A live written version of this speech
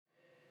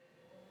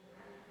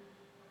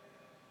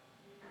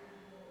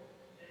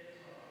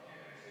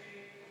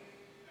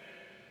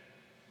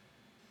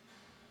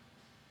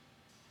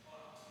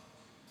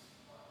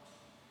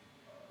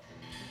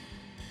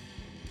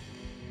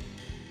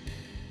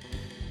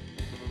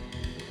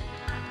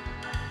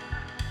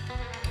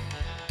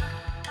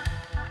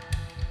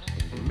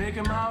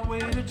making my way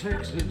to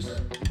Texas.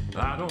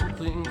 I don't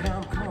think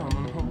I'm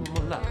coming home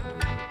alive.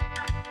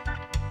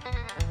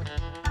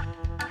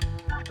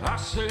 I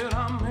said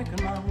I'm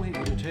making my way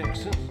to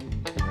Texas.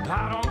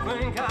 I don't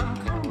think I'm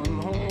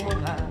coming home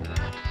alive.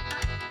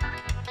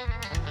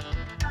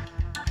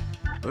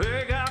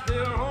 They got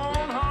their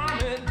own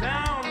army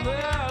down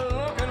there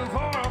looking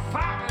for a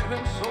fight,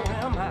 and so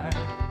am I.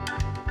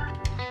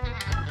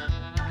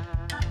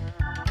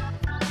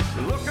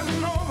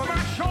 Looking over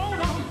my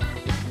shoulder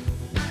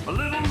a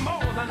little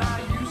more than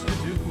I used to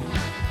do.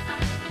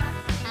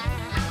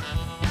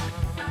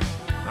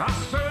 I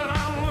said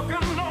I'm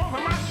looking over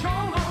my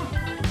shoulder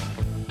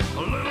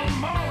a little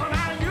more than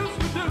I used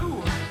to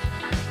do.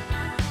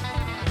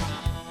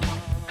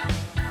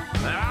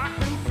 I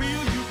can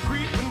feel you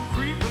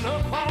creeping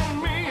up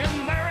on me,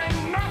 and there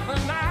ain't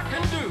nothing I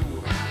can do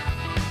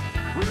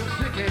with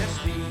thick as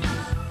thieves.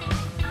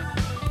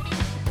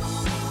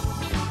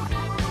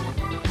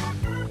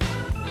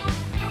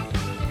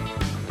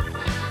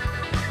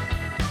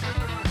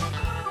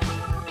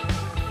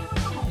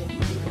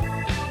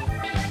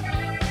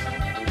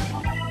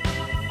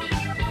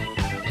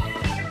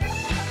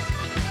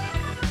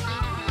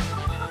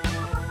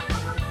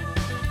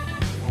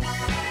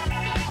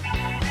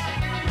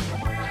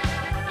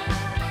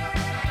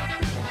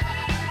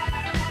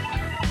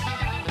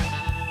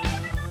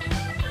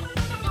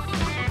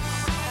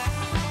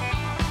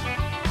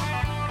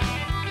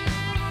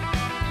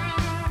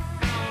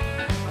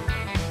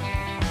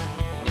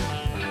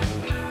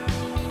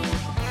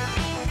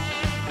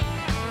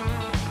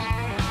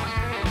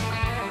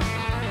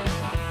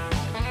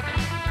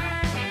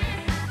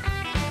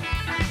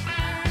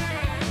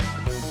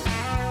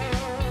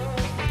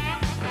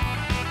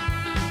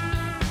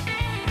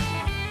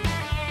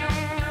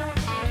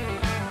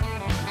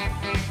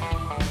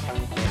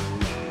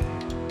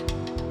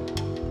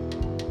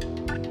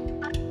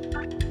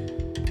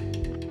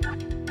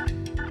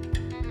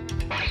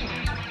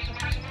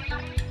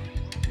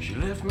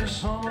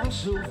 Some of the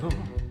silver,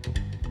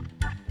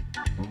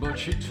 but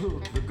she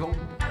took the gold.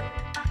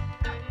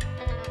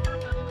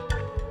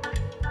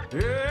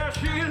 Yeah,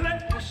 she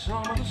left me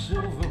some of the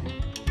silver,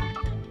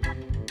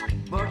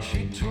 but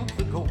she took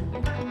the gold.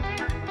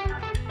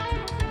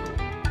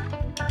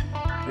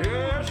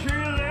 Yeah, she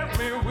left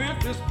me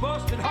with this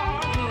busted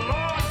heart, and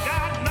Lord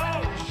God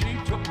knows she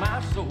took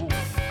my soul.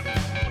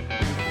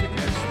 Thick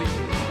as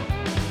thieves.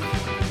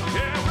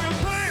 Yeah, we'll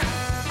play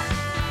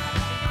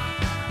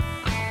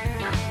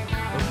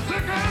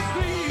thick as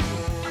thieves,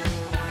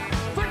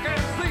 thick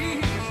as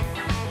thieves,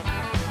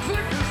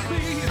 thick as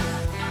thieves,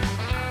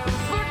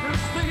 thick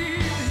as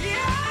thieves,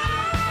 yeah!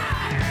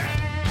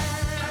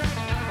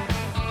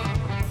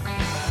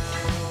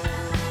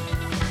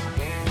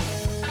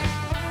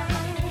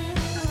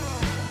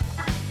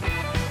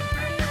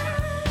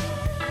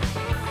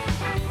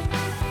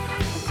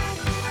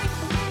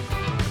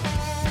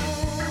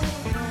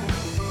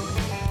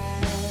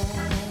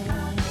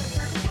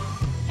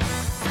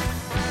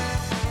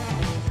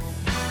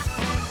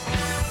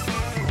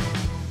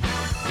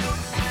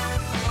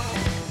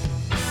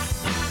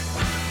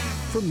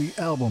 From the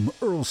album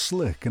Earl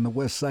Slick and the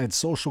West Side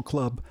Social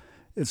Club,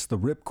 it's the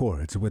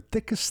Ripcords with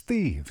Thick as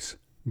Thieves,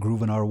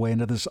 grooving our way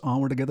into this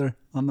hour together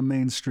on the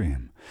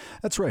mainstream.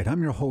 That's right,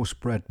 I'm your host,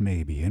 Brett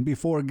Maybee, and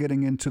before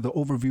getting into the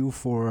overview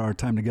for our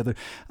time together,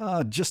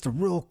 just a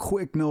real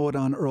quick note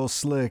on Earl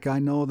Slick. I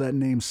know that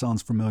name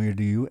sounds familiar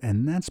to you,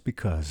 and that's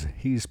because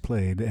he's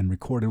played and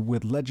recorded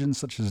with legends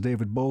such as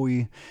David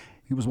Bowie.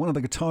 He was one of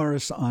the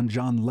guitarists on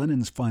John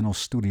Lennon's final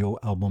studio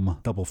album,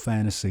 Double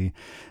Fantasy.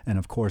 And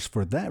of course,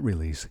 for that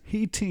release,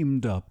 he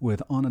teamed up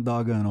with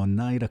Onondaga and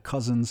Oneida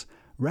cousins,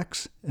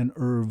 Rex and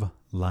Irv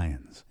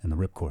Lyons and the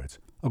Ripcords.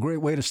 A great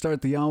way to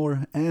start the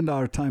hour and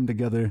our time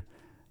together.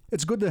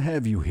 It's good to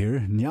have you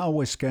here.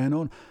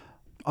 Nyaweskano,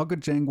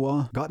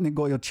 Agajangwa,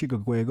 Gotnigoya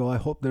Chigagwego. I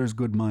hope there's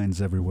good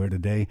minds everywhere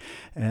today.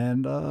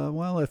 And,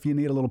 well, if you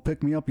need a little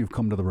pick-me-up, you've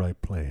come to the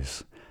right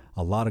place.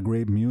 A lot of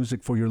great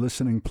music for your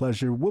listening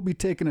pleasure. We'll be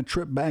taking a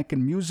trip back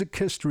in music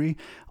history,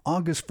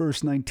 August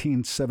 1st,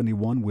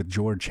 1971, with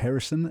George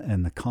Harrison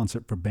and the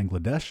Concert for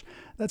Bangladesh.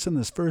 That's in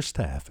this first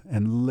half.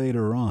 And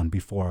later on,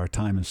 before our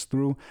time is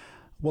through,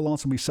 we'll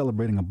also be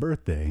celebrating a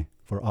birthday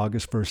for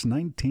August 1st,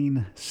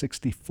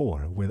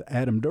 1964, with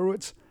Adam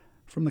Duritz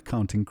from the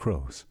Counting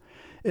Crows.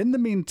 In the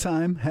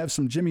meantime, have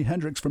some Jimi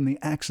Hendrix from the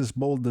Axis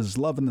Bold as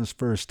Love in this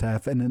first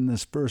half, and in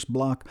this first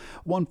block,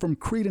 one from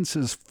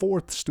Creedence's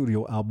fourth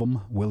studio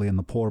album, Willy and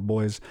the Poor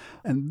Boys,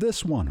 and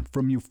this one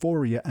from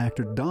Euphoria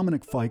actor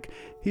Dominic Fike.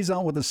 He's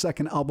out with his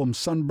second album,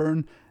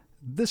 Sunburn.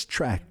 This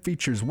track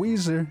features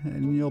Weezer,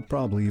 and you'll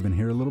probably even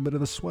hear a little bit of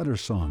the Sweater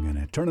Song in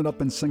it. Turn it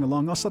up and sing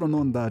along.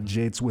 Asarononda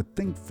Jades with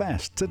Think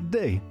Fast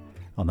today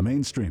on the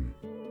mainstream.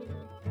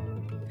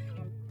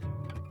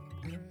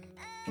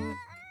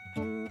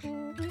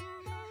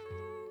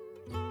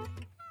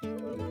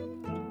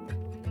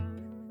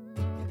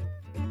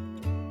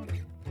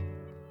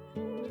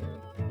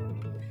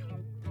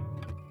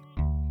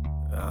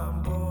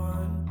 I'm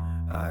born,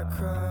 I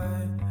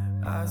cry,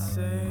 I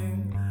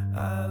sing,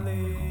 I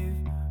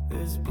leave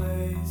This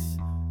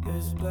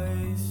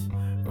place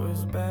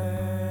was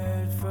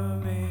bad for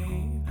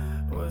me.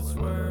 What's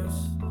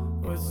worse,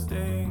 what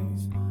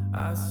stings,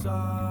 I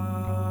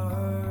saw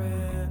her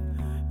in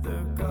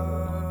the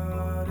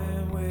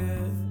garden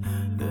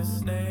with the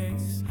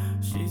snakes.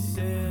 She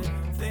said,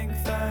 think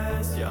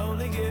fast, you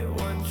only get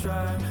one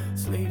try.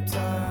 Sleep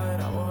tight,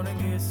 I wanna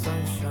get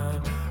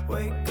sunshine.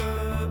 Wake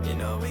up, you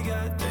know we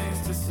got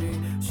things to see.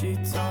 She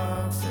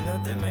talks and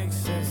nothing makes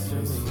sense.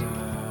 It's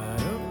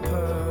not a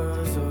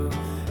puzzle,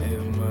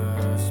 it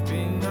must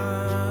be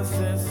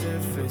nonsense.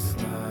 If it's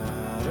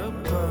not a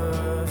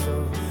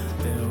puzzle,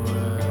 then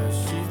what's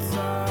she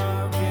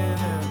talking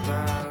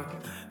about?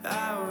 I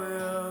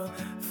will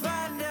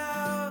find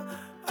out,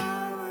 I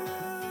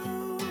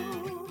will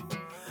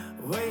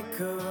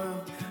wake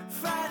up,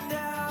 find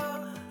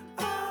out, I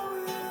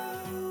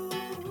will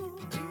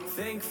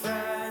think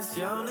fast,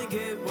 you only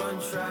get one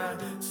try.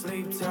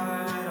 Sleep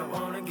tight, I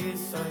wanna get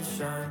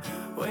sunshine.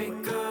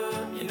 Wake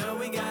up, you know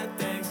we got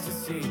things to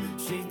see.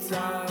 She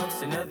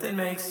talks and nothing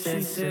makes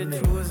sense. She said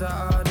 2 is an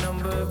odd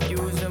number if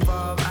you was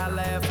involved. I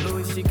laugh,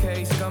 Louis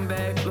C.K.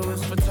 scumbag,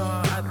 Louis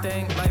Vuitton. I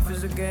think life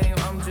is a game,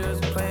 I'm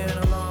just playing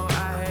along.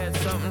 I had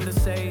something to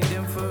say,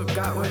 then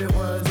forgot what it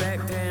was.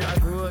 Back then, I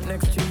grew up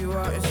next to you,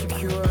 all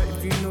insecure.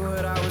 If you knew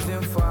what I was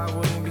in for, I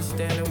wouldn't be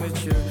standing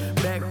with you.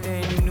 Back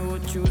then, you knew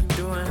what you was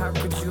doing. How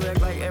could you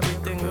act like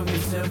everything would be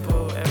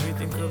simple?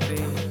 Everything could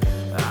be.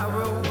 I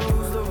wrote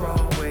rules the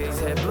wrong ways,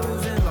 had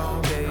blues and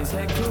long days,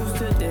 had clues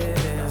to dead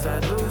ends. I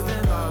lose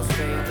and lost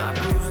faith, I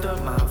bruised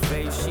up my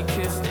face. She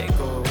kissed, they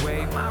go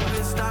away. My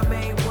wrist, I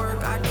made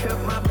work, I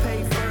kept my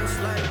pay first.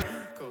 Like,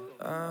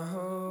 I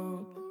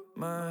hold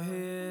my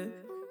head,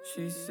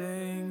 she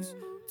sings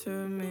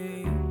to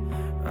me.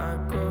 I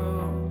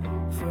go,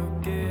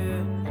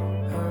 forget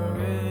her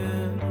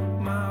in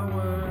my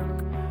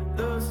work.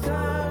 Those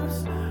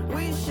times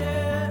we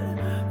shared,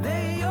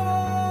 they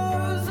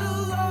yours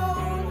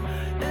alone.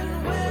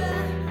 And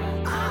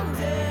when I'm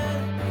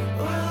dead,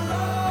 we'll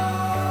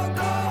all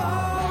go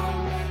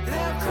home.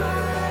 They'll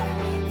cry,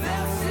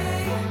 they'll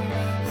sing,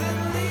 then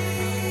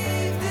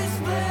leave this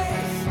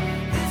place.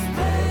 This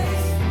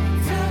place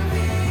to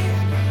me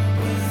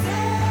was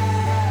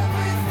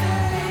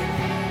everything.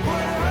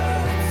 What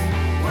hurts,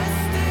 what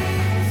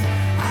stings,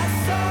 I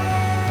saw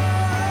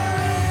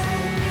her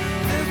in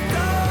the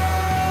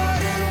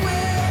garden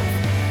with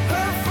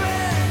her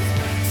friends.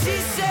 She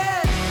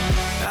said,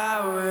 I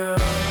will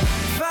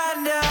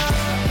find out.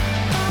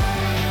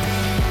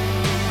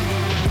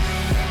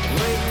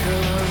 Wake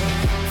up,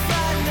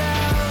 find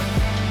out.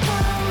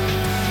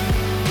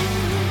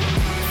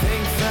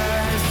 Think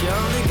fast, you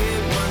only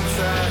get one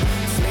try.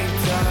 Sleep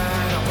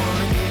tight, I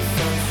wanna get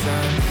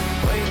sunshine.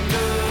 Wake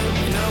up,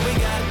 you know we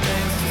got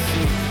things to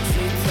see.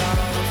 She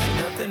talks, and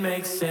nothing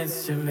makes sense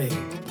to me.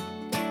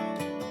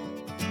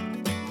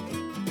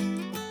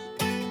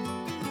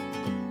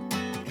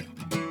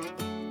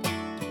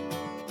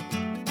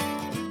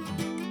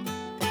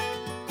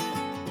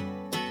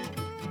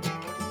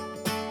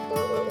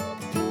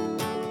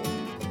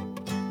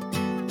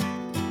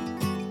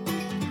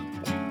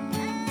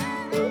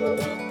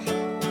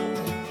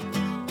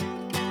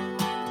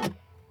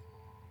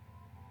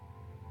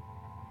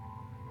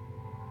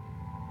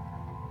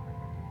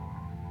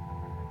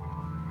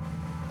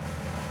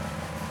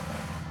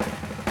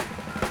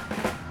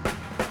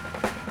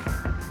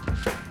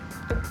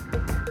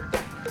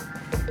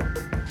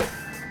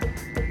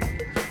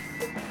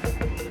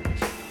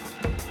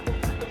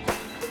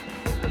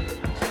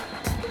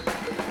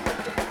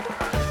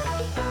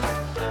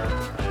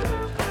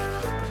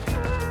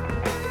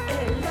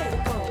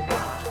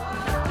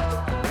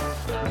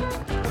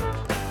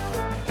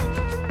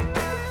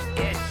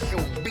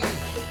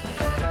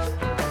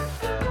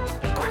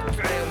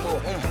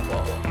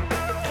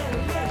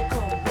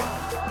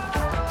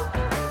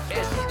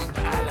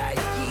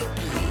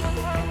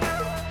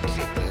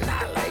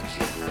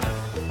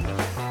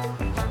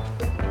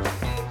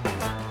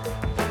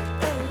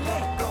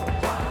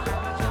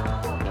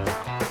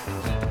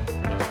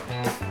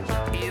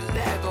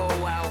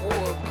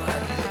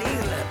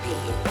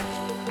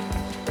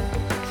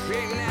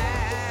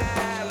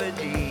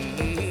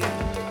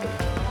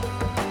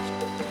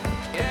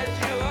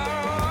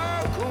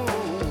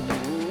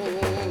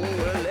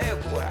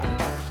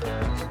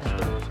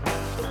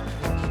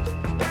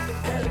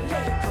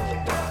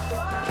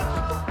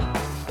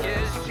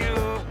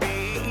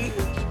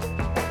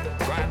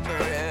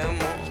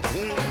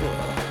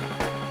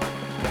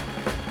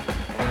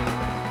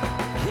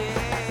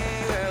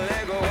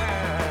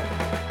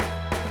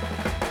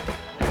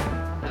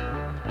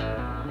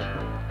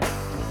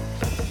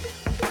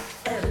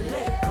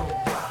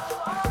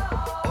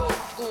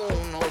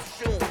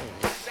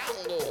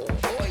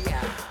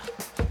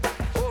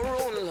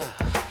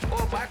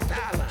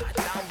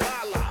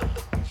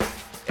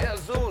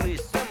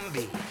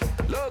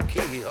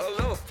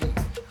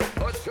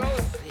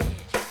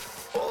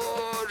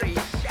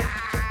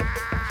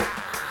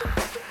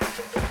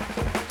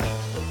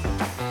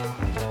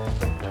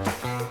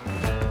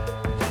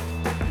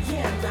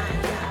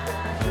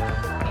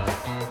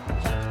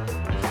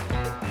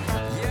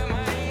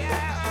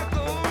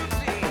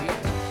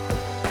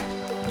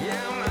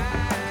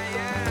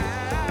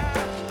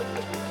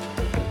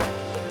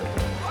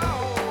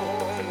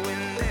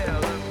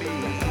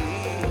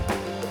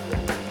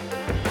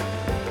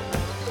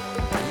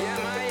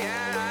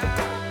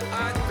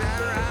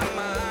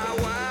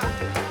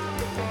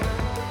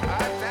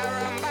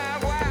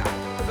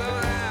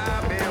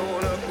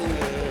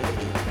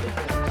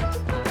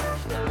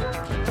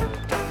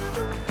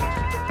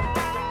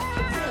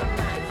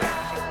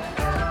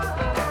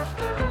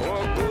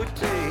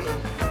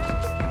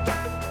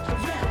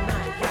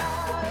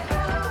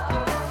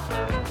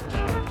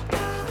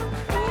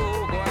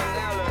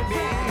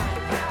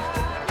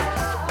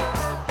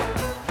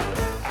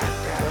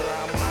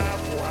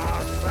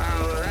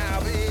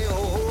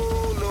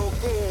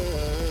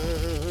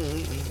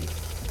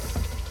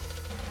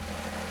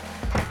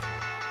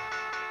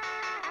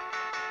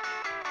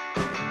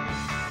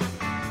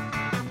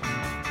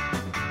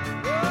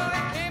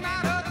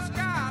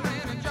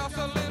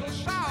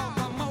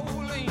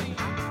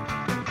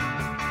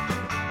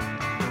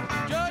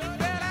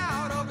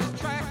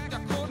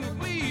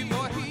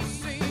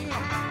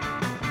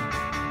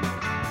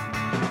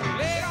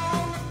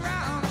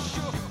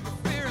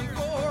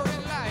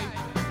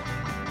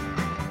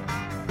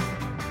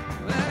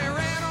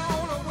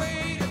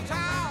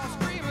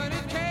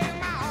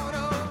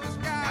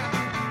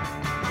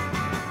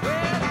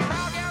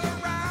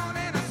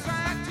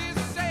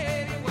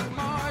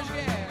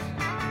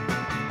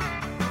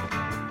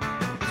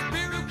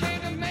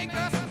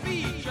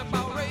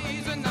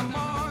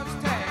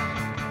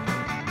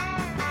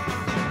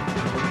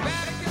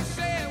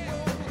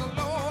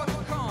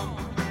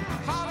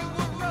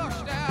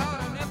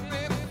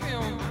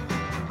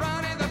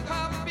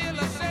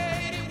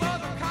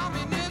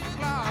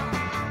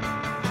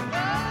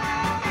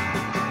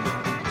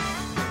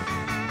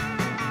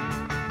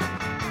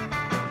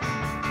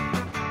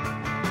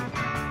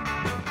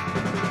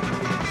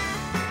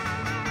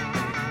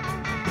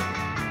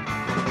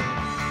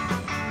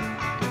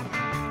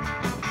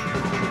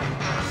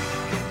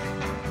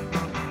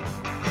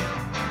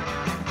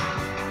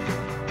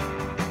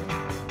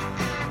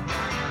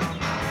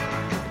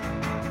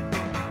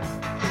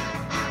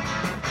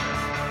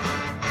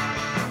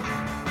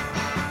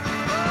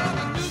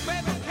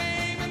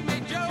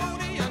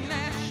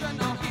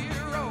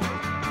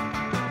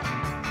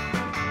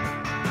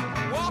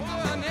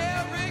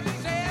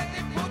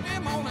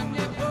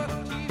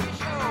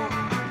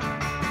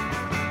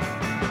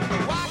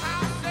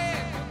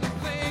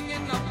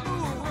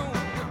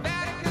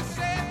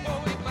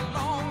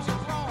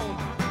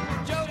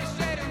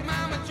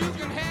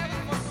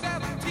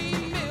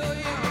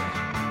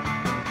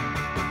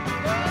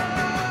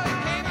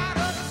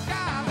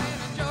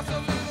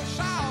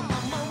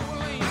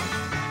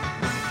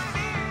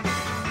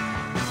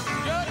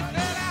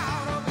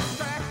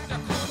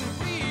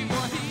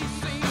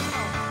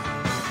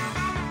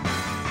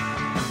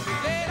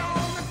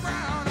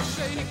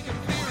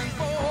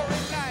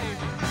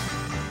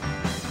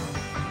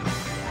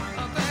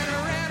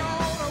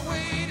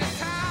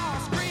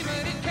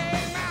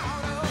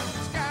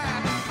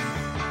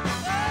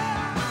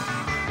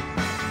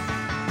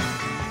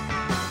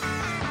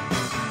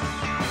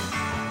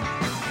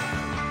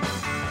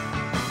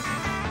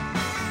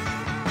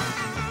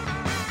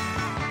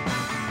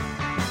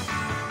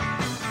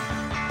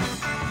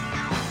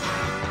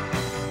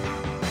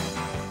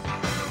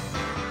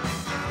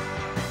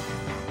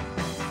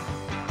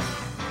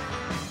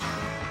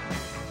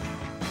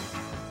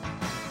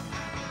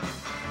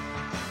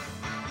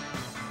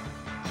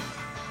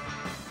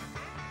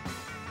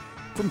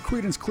 from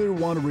Creedence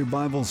Clearwater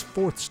Revival's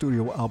fourth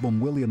studio album,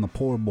 Willy and the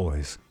Poor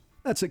Boys.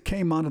 That's It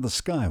Came Out of the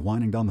Sky,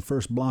 winding down the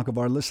first block of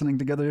our listening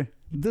together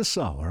this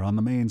hour on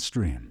the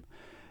mainstream.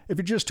 If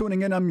you're just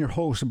tuning in, I'm your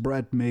host,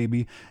 Brett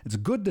Maybee. It's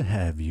good to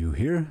have you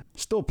here.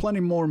 Still plenty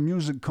more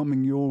music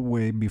coming your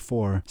way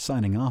before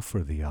signing off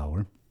for the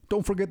hour.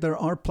 Don't forget there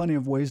are plenty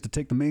of ways to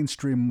take the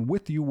mainstream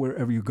with you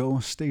wherever you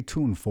go. Stay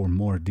tuned for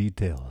more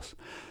details.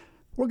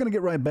 We're going to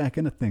get right back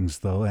into things,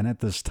 though, and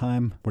at this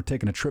time, we're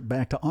taking a trip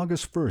back to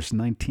August 1st,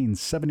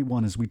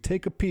 1971, as we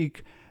take a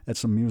peek at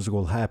some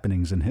musical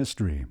happenings in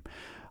history.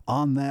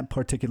 On that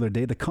particular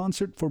day, the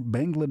Concert for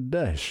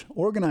Bangladesh,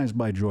 organized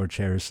by George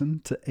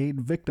Harrison to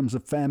aid victims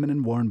of famine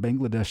and war in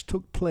Bangladesh,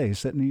 took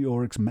place at New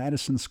York's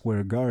Madison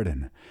Square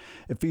Garden.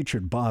 It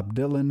featured Bob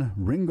Dylan,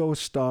 Ringo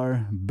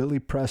Starr, Billy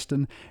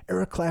Preston.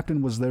 Eric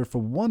Clapton was there for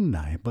one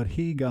night, but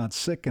he got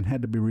sick and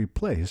had to be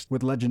replaced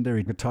with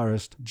legendary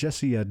guitarist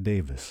Jesse Ed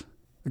Davis.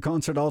 The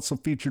concert also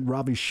featured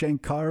Ravi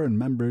Shankar and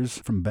members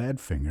from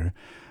Badfinger.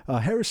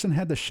 Harrison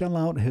had to shell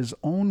out his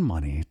own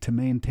money to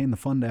maintain the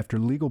fund after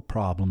legal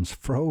problems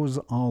froze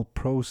all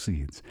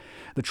proceeds.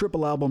 The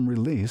triple album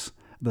release,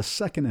 the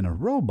second in a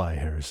row by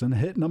Harrison,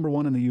 hit number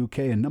 1 in the UK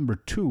and number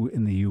 2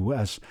 in the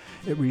US.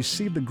 It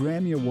received the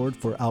Grammy Award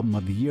for Album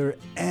of the Year,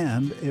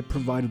 and it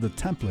provided the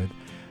template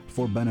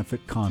for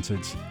benefit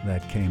concerts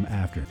that came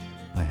after.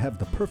 I have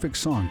the perfect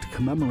song to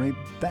commemorate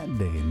that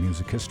day in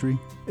music history.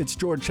 It's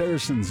George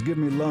Harrison's Give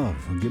Me Love,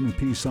 Give Me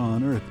Peace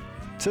on Earth,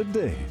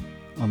 today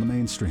on the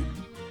mainstream.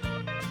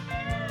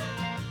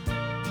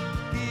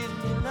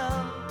 Give me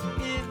love,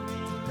 give me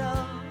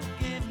love,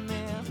 give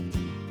me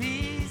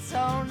peace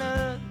on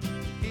earth.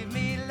 Give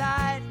me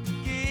light,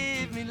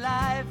 give me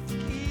life,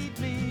 keep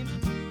me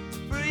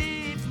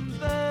free from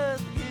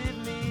birth. Give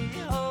me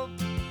hope,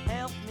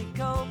 help me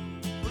cope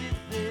with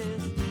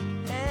this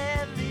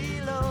heavy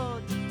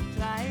load.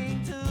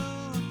 Trying to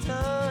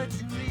touch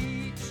and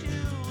reach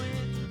you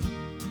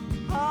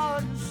with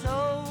heart and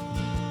soul.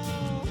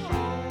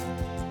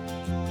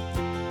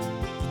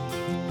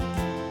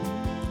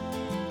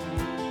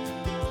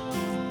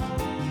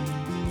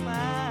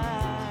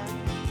 My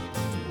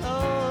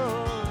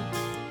Lord,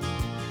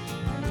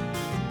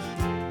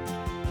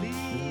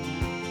 please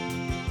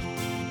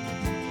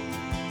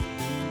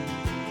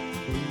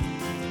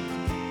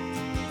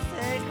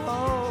take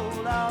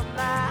hold of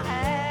my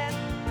hand,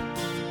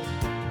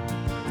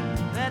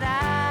 that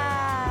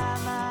I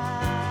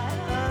might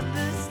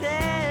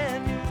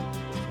understand you.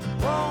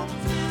 Won't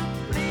you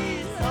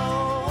please,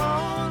 oh,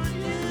 won't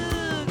you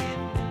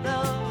give me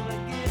love,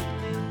 give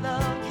me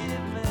love,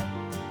 give me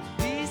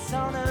peace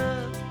on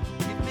earth,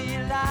 give me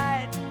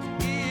light,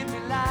 give me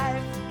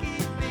life,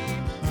 keep me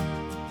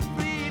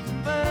free from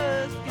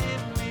birth,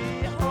 give me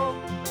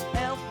hope,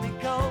 help me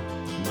cope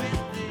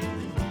with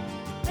this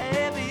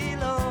heavy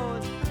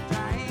load,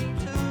 trying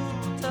to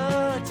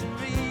touch and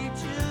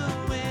reach you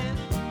with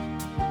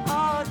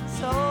heart and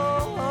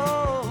soul.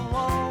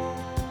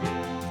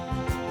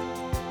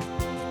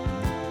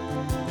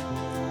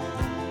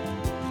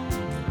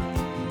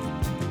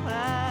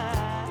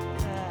 My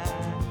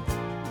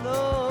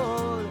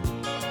Lord,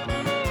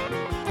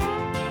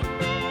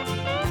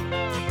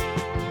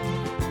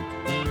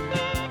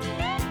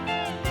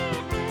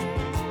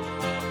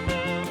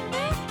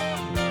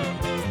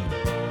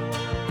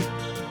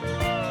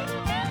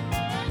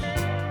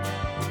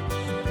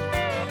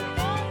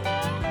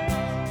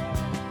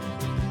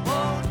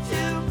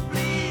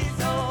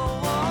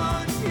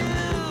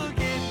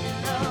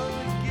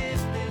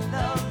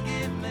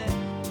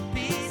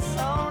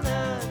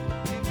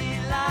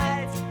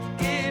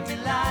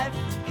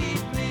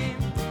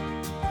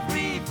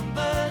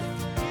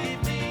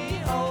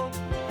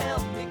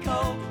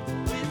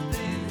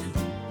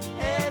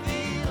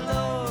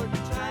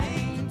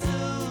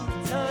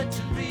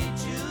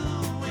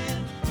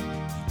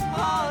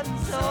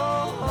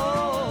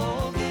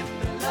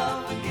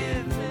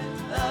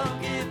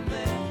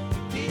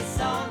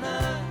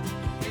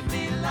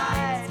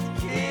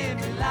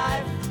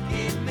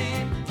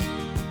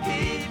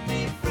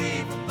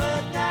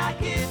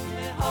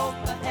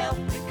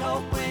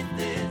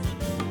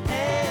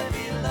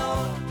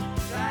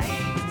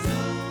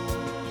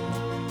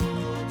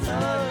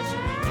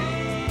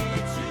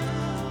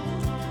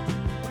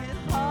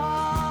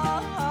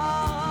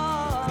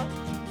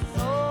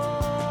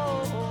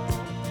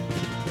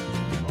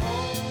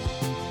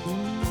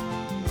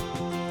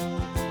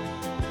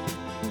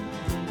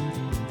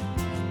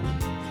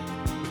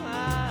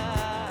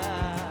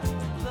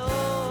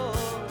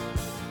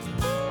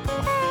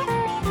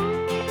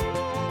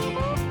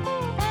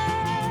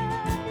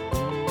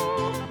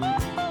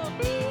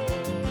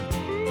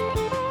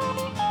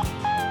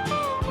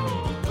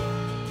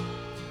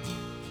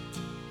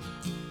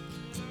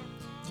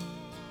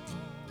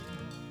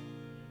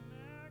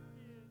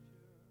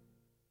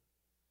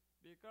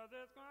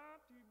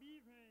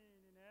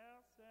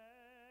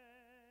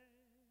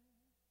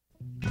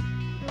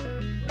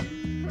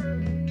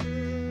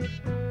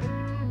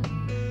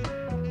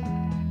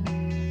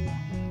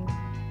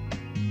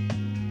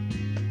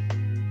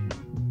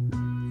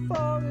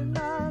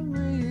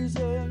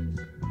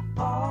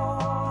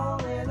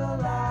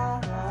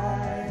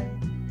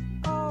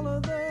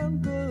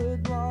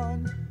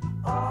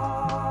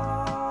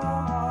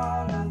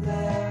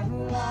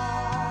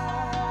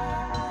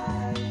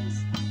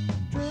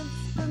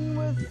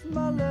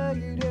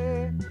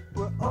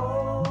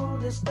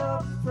 list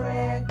of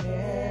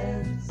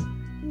friends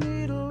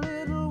need a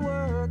little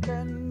work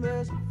and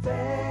there's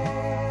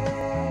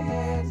fences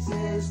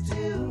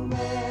to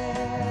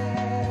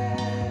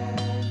mend.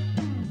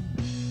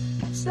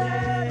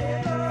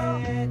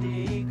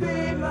 Steady,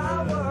 be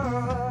my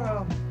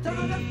world.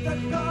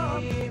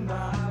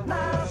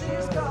 Now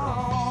she's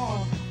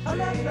gone. I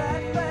let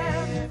that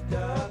man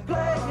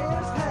play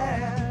his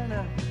hand.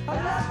 I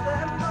let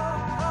them know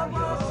I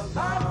was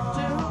up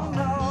to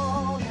no.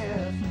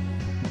 Yes,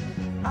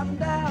 I'm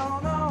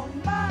down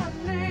on my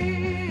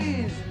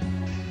knees.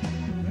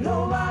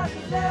 Nobody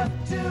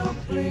left to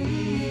please.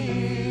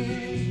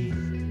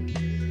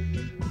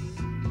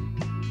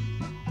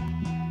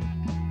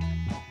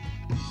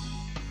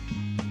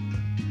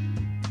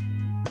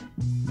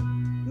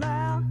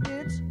 Now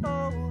it's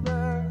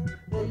over.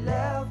 They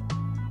left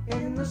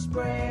in the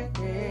spring.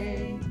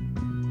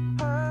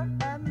 Her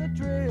and the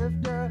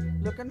drifter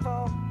looking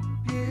for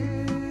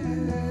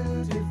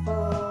beautiful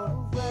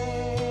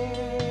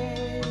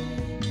ways.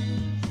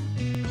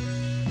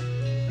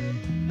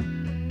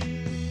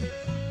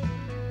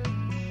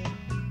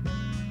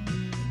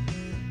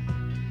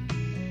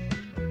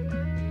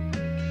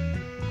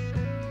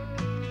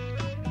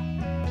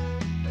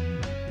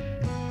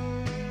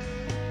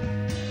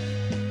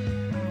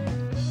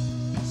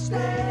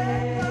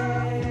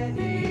 Steady,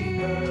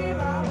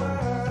 my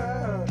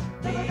world.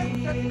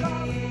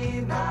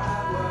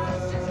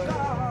 She's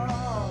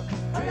gone.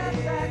 I let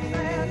that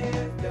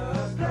man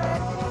play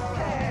his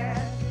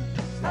hand.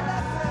 I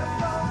let them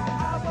know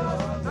I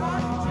was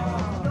not to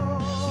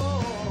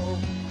know.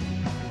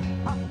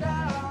 I'm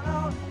down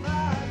on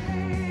my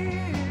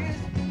knees.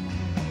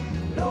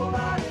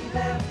 Nobody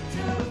left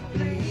to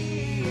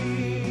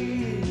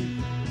please.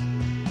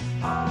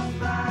 On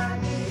my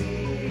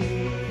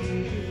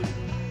knees,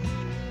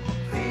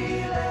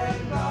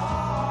 feeling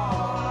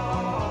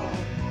wrong.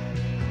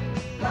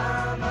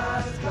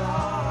 Mama's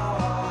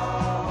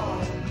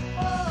gone.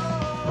 Oh,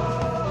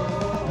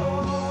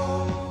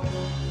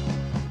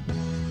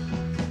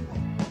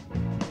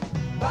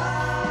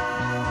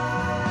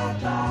 bye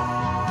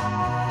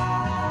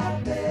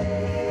bye,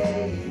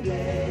 baby.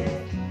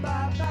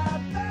 Bye bye,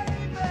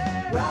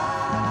 baby.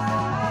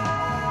 Right,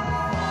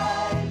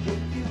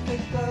 if you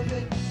think of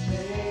it,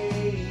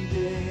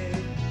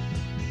 baby.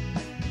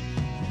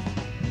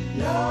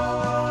 No,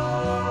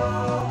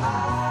 I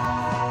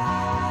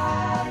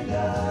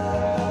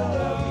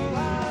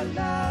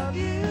love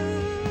you.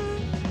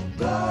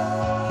 Go,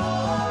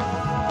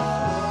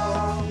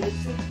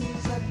 if it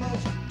means that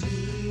much to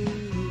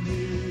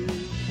you.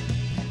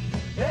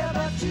 Yeah,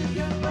 but you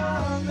can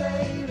run,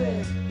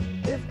 baby,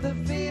 if the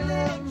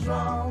feeling's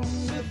wrong.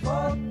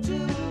 Before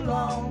too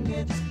long,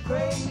 it's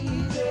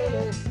crazy,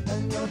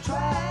 and you'll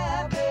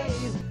try,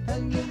 babe,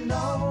 and you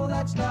know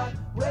that's not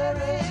where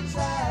it's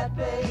at,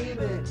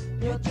 baby.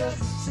 You're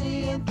just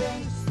seeing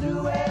things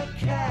through a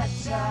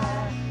cat's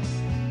eye,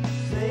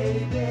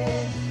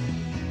 baby.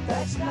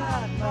 That's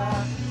not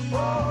my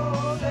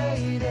old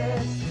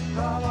lady.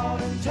 Come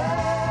on and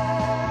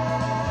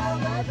tell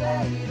me,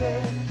 baby.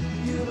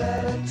 You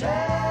better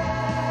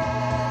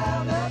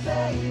tell me,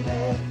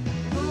 baby.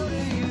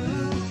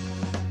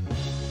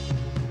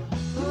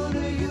 Who do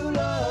you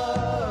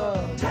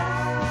love?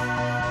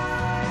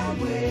 Time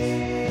will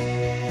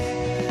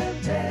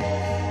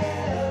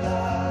tell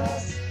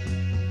us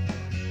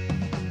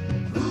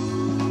who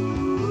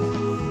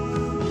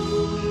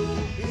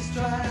is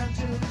trying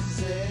to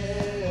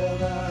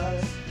sell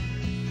us.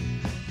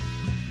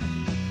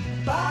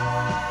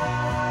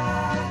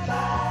 Bye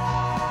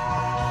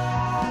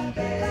bye,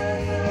 baby.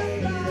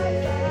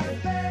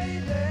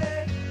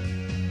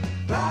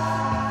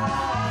 Right,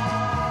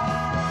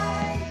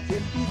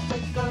 if you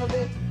think of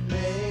it,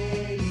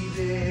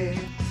 baby.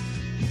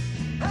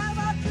 How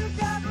about you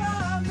get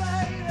wrong,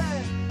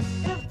 baby?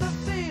 If the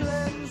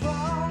feeling's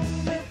wrong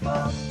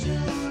before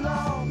too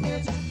long,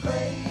 it's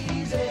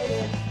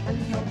crazy, and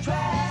you'll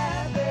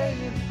try,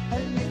 babe,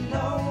 and you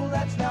know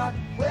that's not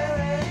where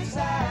it's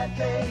at,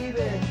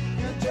 baby.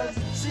 You're just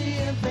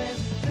seeing things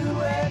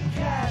through a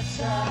cat's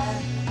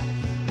eye,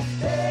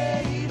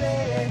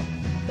 baby.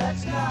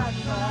 That's not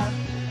my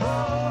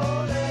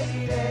old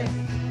lady.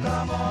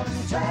 Come on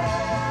and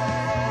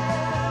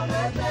tell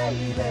me,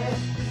 baby.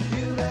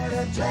 You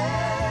better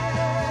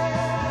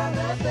tell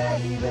me,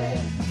 baby.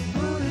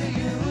 Who do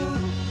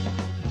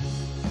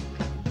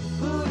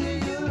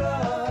you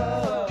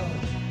love?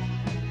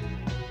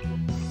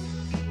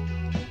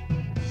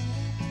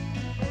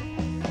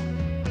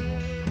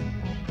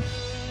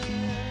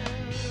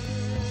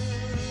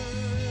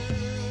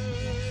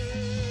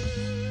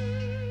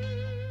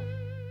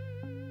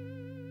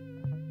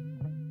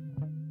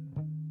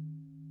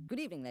 Good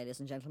evening, ladies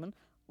and gentlemen.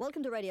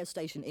 Welcome to radio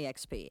station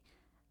EXP.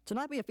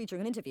 Tonight we are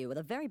featuring an interview with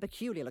a very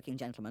peculiar-looking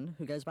gentleman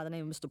who goes by the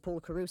name of Mr. Paul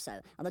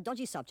Caruso on the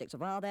dodgy subject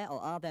of are there or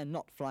are there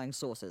not flying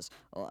saucers,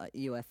 or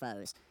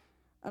UFOs.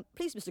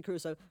 Please, Mr.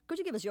 Caruso, could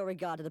you give us your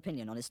regarded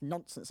opinion on this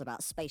nonsense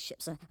about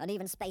spaceships and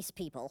even space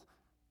people?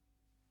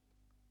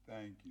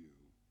 Thank you.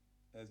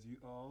 As you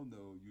all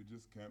know, you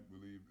just can't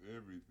believe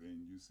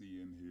everything you see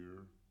and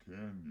hear,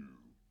 can you?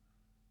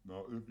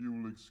 Now, if you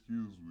will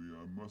excuse me,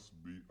 I must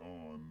be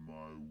on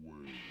my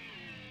way.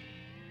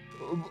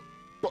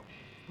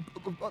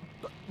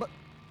 But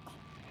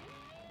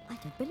I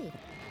don't believe it.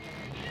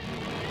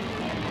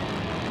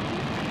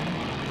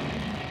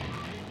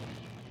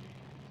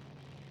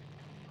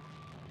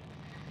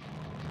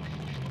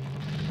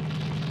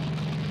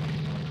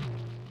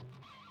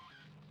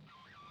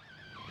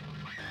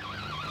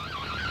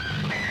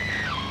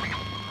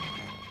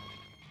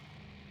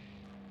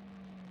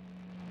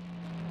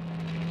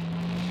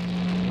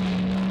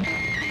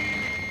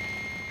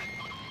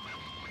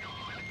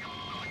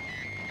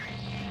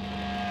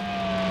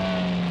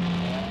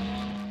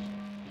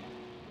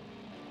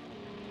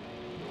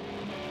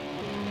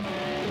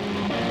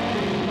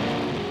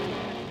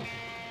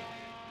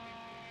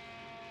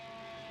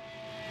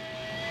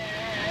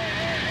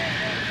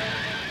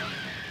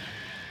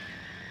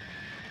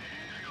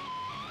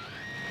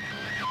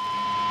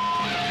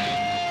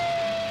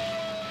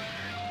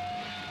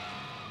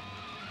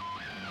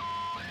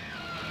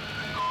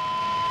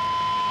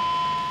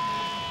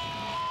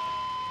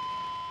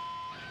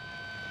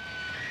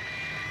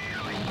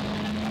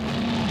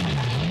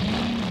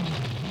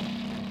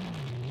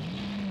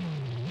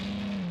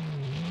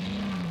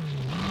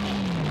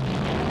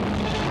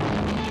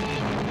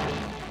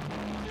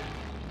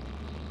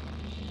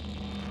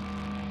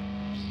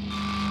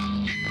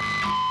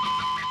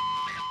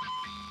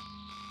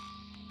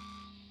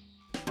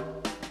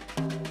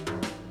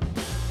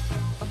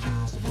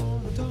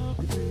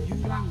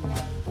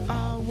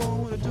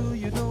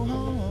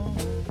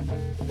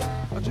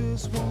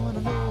 just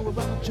wanna know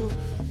about your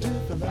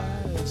different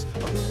lives. I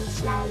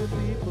guess how your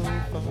people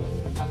fall.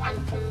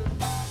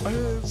 I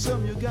heard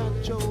some you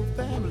got your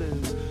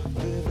families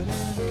living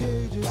in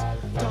cages,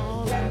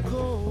 tall and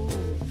cold.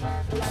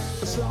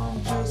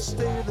 Some just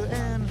stay there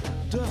and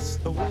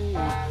dust away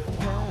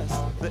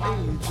past the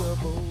age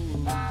of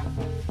old.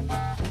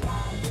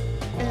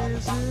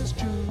 Is this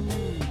true?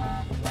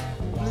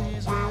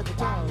 Please let me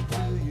talk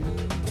to you.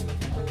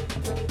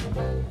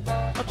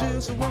 I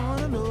just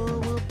wanna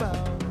know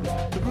about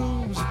the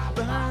rooms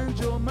behind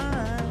your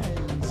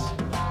minds.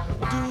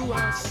 Do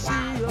I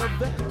see a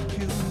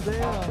vacuum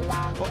there,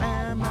 or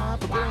am I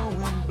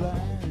going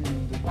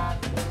blind?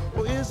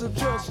 Or is it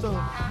just a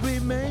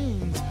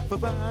remains for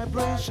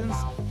vibrations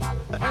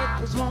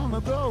that was long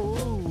ago?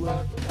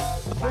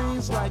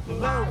 Things like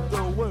love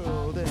the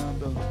world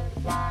and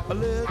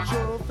let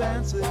your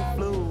fancy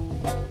flow.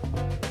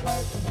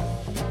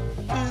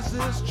 Is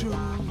this true?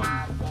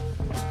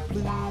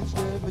 Please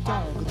let me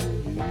talk to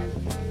you.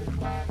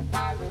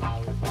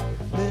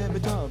 Let me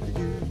talk to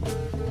you.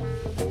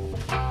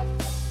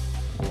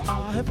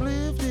 I have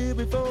lived here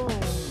before,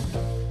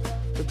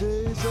 the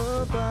days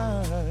of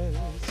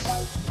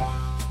ice.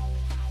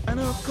 And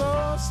of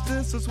course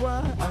this is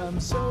why I'm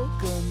so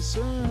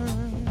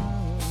concerned.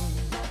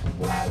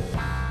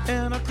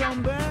 And I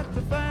come back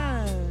to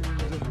find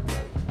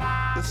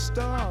the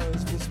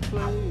stars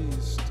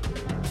misplaced,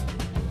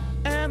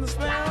 and the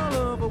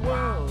smell of a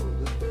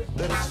world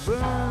that is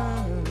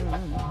burned.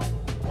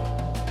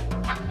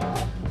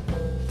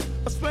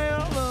 A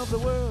smell of the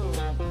world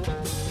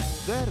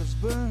that is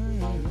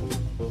burned.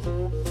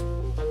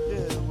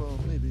 Yeah, well,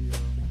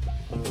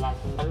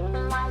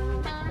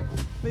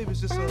 maybe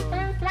it's just a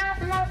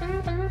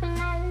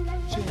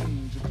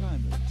change of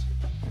climate.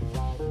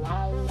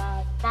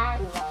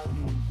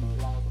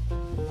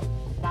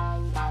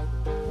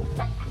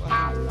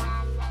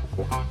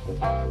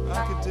 I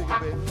can dig it,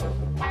 baby.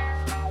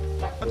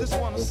 I just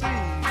wanna see.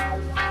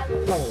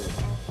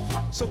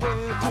 So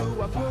where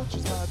do I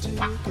purchase my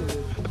ticket?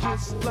 I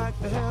just like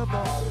to have a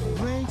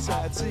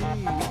ringside seat.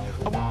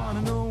 I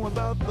wanna know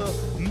about the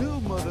new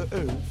Mother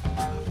Earth.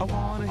 I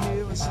wanna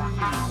hear and see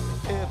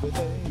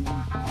everything.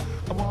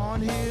 I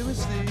wanna hear and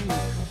see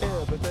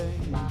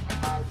everything.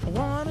 I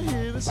wanna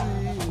hear and see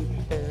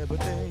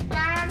everything.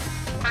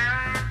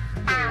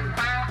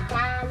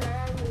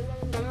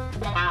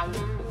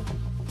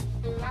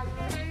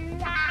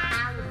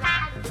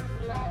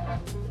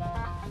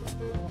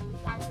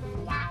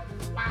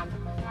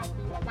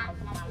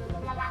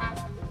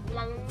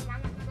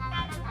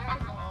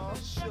 Oh,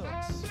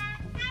 shucks.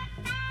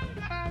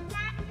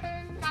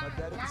 My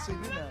daddy can sing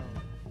me now.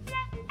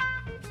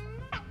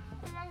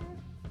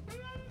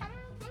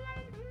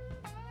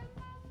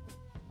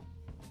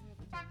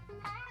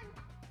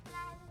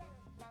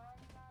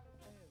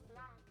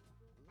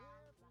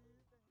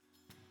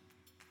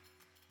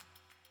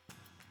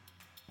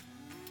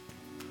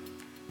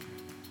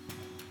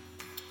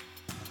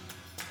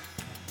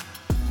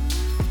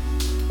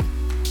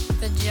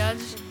 The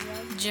judge,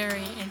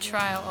 jury, and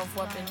trial of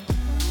weapons.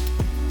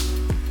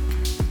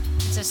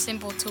 It's a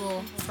simple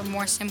tool for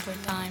more simpler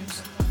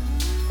times.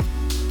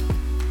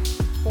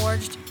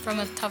 Forged from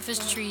the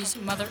toughest trees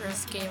Mother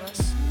Earth gave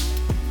us.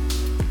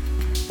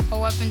 A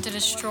weapon to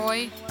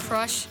destroy,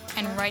 crush,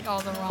 and right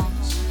all the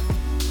wrongs.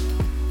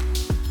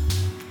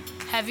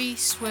 Heavy,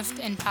 swift,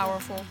 and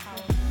powerful.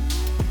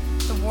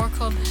 The War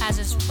Club has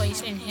its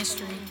place in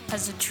history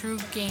as a true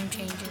game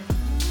changer.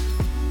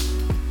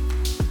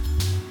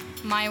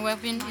 My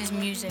weapon is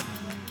music.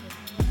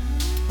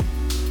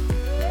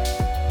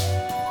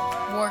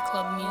 War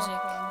Club music.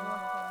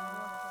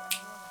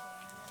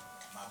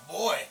 My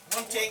boy,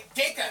 one take,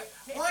 take it.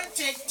 One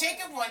take, take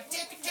it. One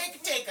take it, take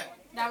it, take it.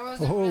 That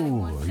wasn't really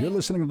one Oh, thing. you're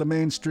listening to The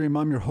Mainstream.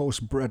 I'm your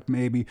host, Brett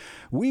Maybee.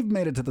 We've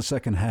made it to the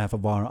second half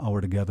of our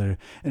hour together.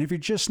 And if you're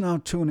just now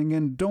tuning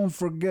in, don't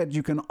forget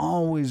you can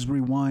always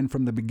rewind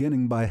from the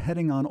beginning by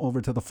heading on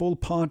over to the full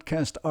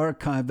podcast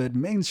archive at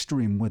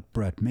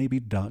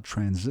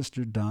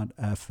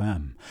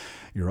mainstreamwithbrettmaybee.transistor.fm.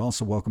 You're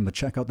also welcome to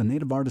check out the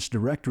Native Artist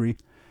Directory.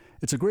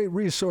 It's a great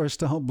resource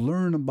to help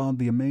learn about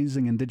the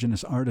amazing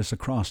Indigenous artists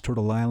across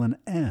Turtle Island,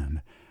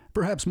 and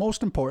perhaps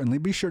most importantly,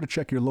 be sure to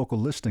check your local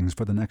listings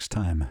for the next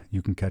time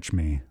you can catch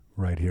me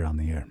right here on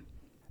the air.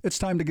 It's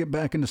time to get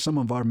back into some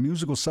of our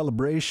musical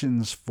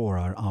celebrations for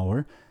our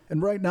hour,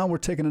 and right now we're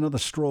taking another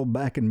stroll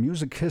back in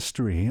music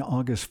history,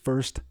 August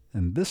 1st,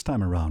 and this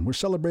time around we're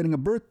celebrating a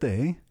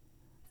birthday,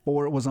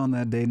 for it was on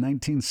that day,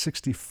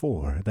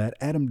 1964, that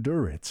Adam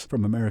Duritz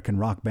from American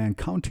rock band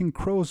Counting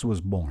Crows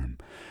was born.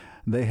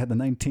 They had the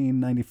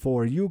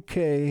 1994 UK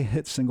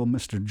hit single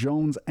Mr.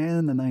 Jones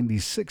and the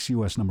 96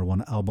 US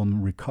 #1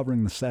 album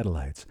Recovering the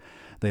Satellites.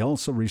 They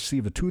also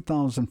received a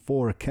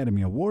 2004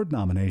 Academy Award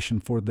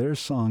nomination for their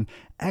song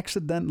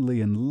Accidentally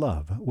in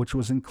Love, which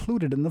was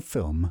included in the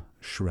film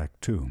Shrek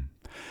 2.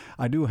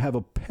 I do have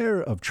a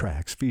pair of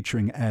tracks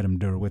featuring Adam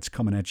Duritz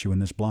coming at you in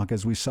this block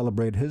as we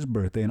celebrate his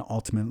birthday and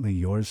ultimately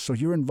yours, so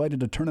you're invited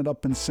to turn it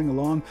up and sing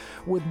along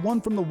with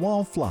one from the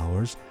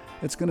Wallflowers.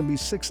 It's going to be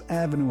 6th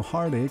Avenue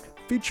Heartache,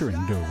 featuring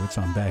Duritz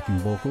on backing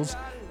vocals,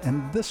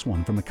 and this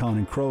one from the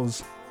Counting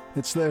Crows.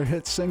 It's their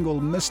hit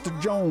single, Mr.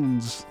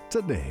 Jones,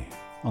 today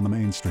on The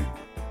Mainstream.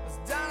 was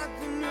down at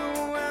the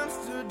New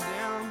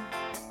Amsterdam.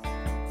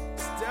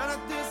 Down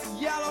at this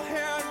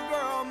yellow-haired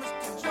girl,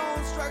 Mr.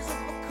 Jones strikes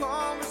up a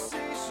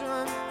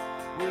conversation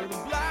with a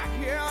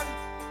black-haired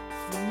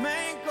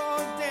flamenco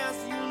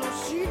dancer. You know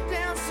she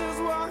dances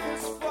while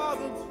his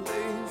father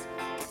plays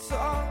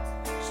guitar.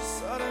 She's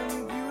sudden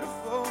and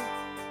beautiful,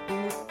 and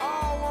we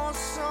all want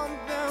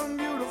something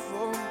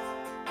beautiful.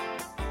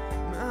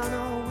 Man, I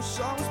wish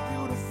I was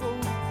beautiful.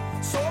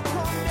 So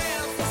come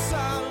dance the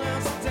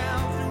silence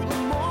down through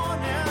the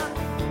morning.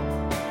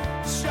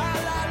 Sha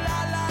la la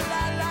la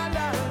la la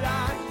la la,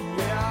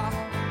 yeah.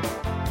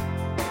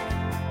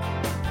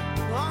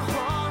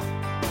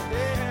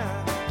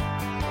 Yeah.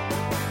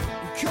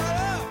 Cut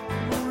up,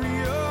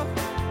 Maria.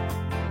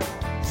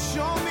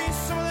 Show me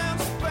some of them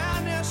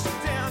Spanish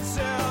dances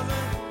and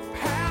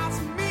pass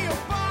me a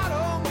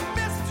bottle,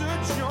 Mr.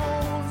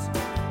 Jones.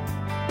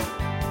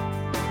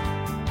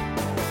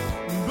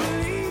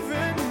 Believe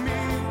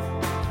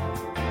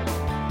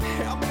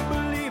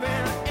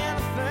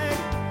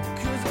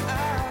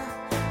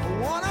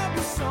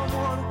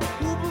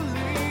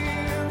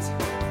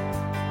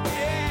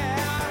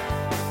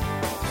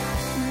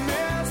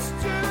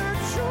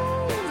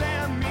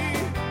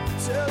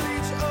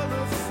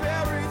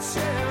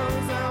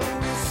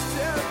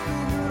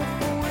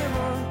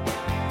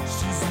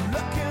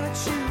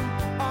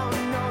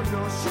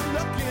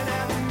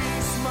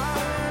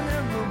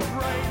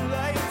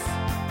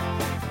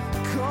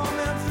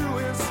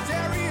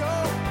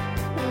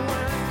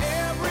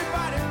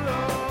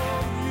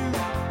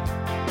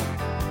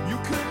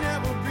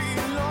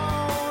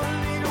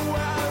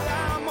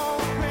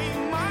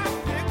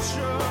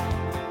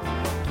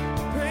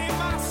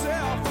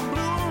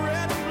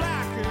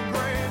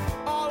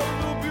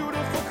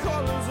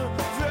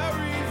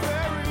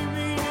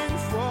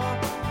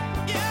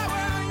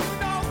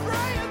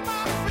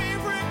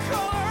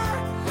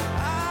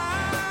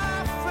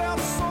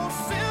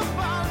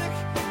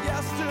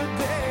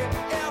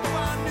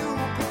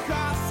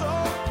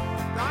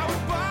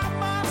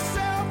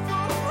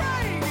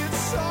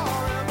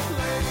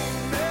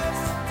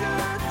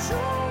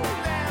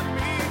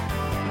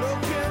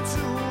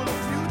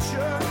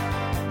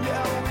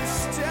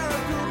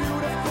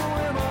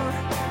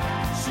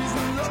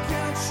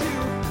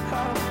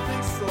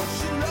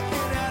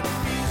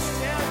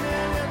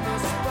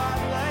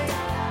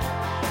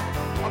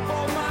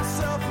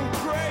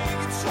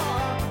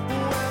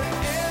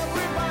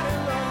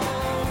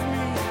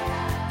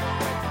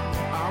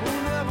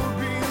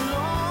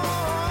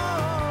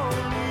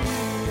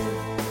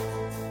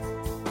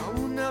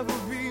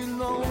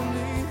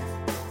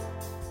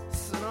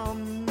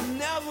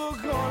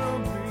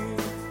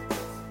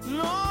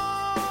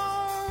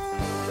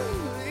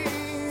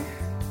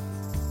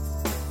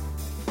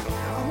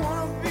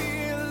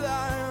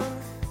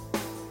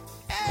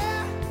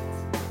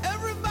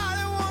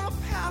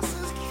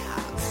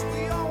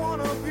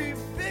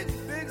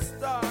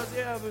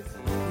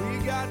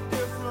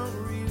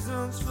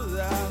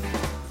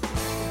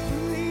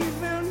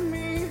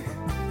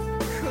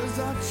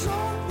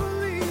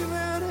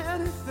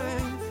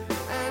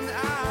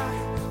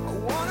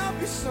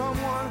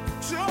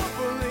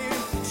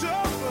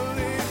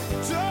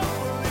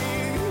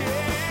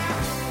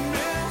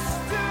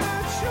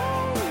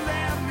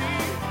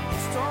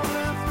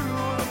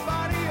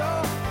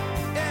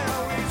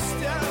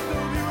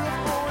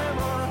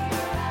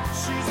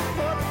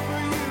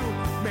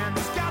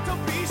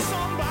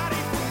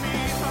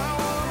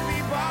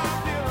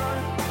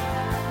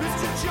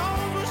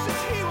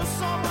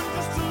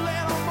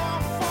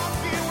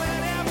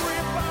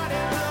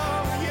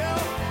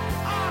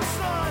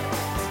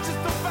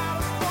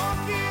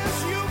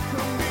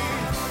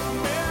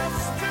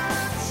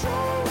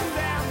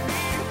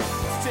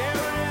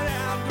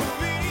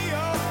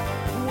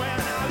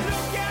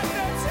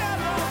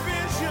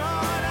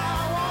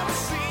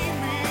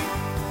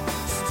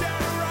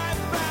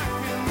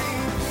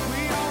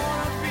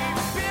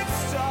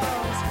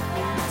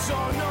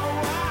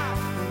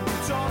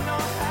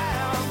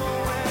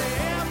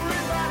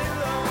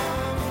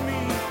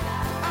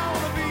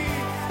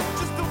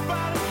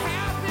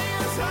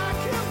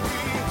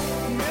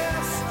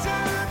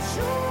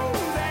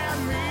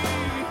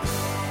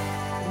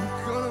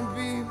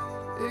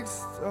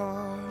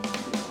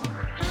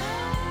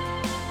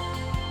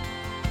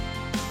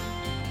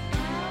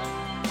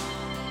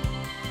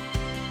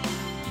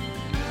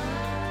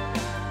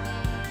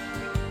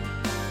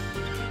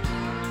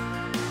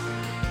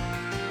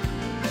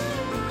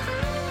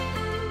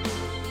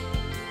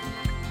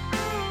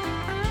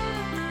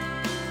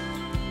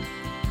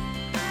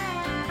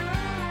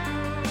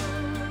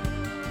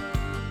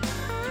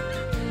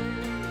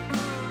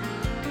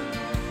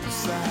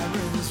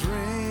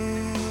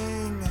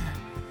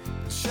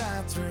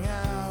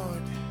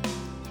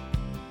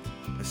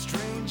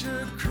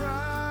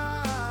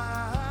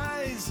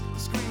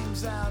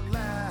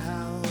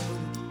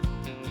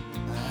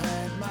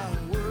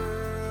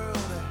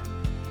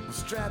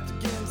strapped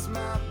against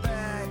my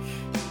back.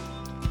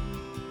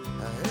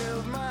 I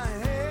held my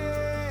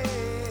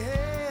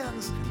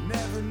hands,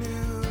 never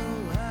knew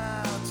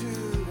how to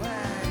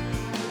act.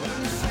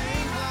 When the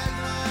same black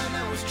line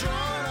that was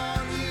drawn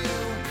on you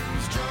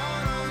was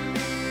drawn on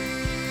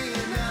me,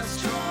 and now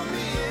it's drawn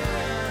me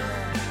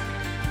in.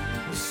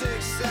 With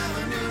 6th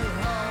Avenue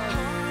heart.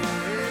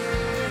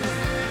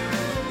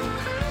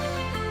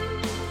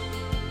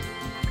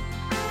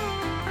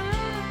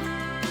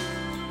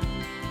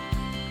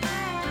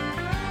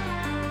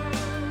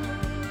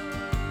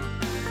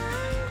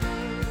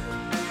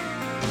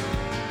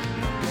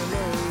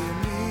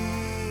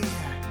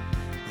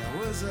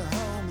 A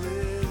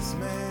homeless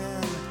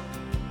man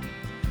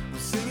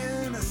was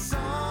singing the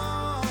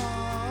songs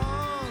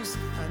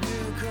I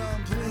knew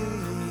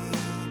complete.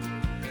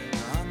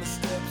 On the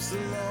steps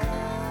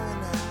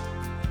alone,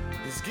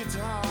 his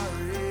guitar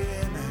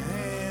in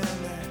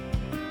hand.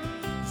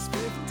 His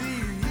 50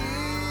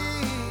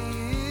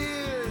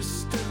 years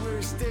stood where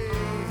he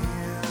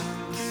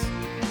stands.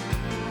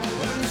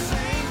 When the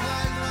same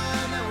black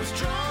line that was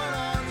drawn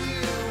on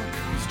you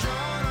was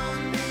drawn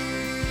on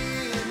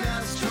me, and now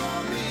it's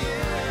drawn me in.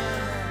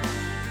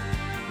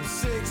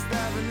 6th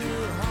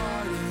Avenue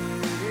heartache.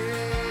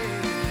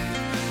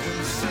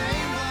 The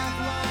same black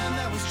line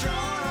that was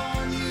drawn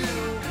on you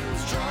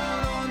was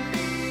drawn on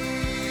me,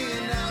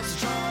 and now it's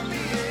drawn me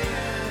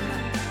in.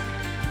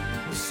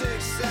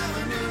 6th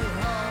Avenue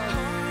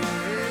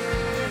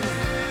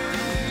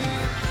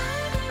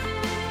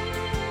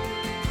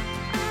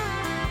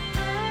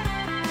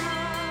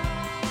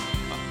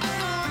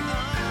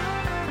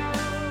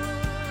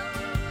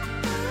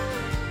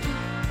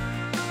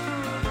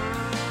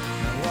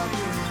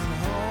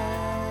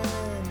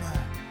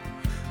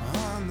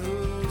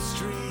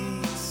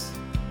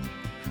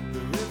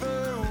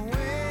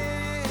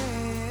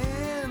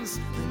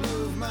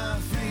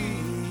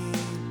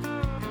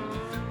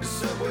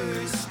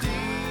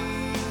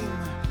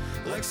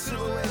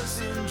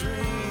silhouettes and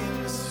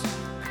dreams.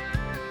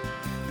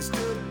 They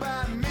stood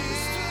by me,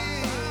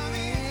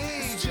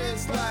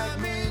 just like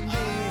minions.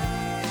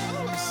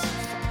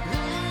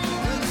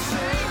 And the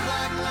same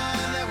black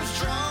line that was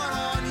drawn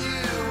on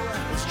you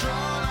was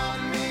drawn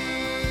on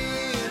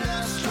me, and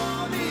that's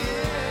drawn me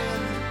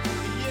in.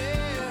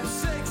 Yeah,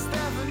 6th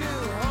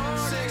Avenue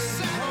heartache.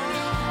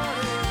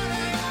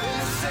 And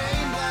the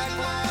same black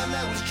line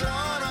that was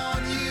drawn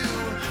on you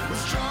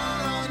was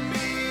drawn on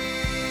me,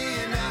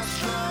 and that's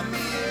drawn me in.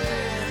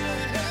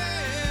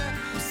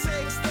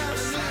 6th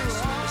Avenue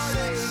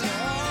heartache.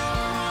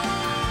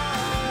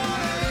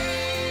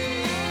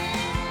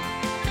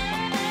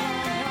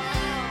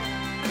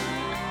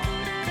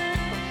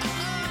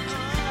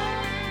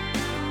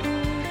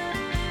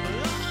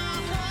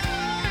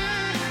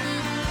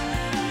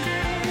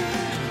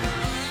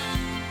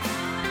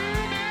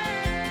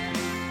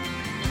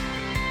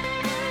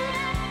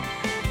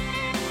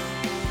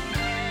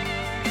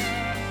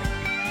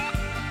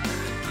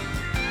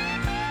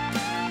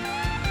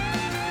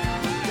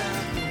 Down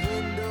out the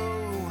window,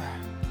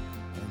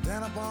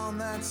 down up on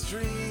that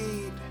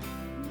street,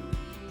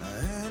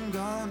 and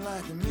gone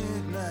like a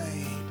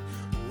midnight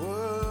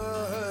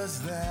was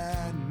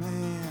that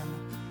man.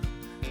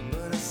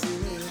 But I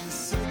see his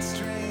 6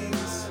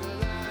 strings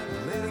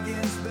laid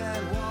against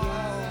that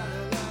wall,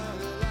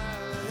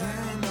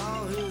 and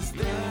all his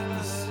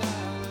things,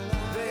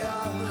 they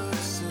all look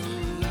so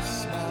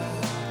small.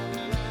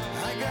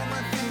 I got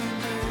my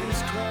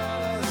fingers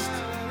crossed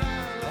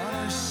on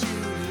a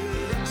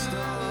shooting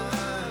star,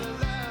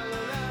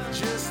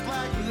 just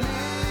like me,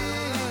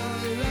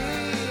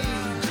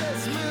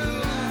 just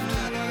moved.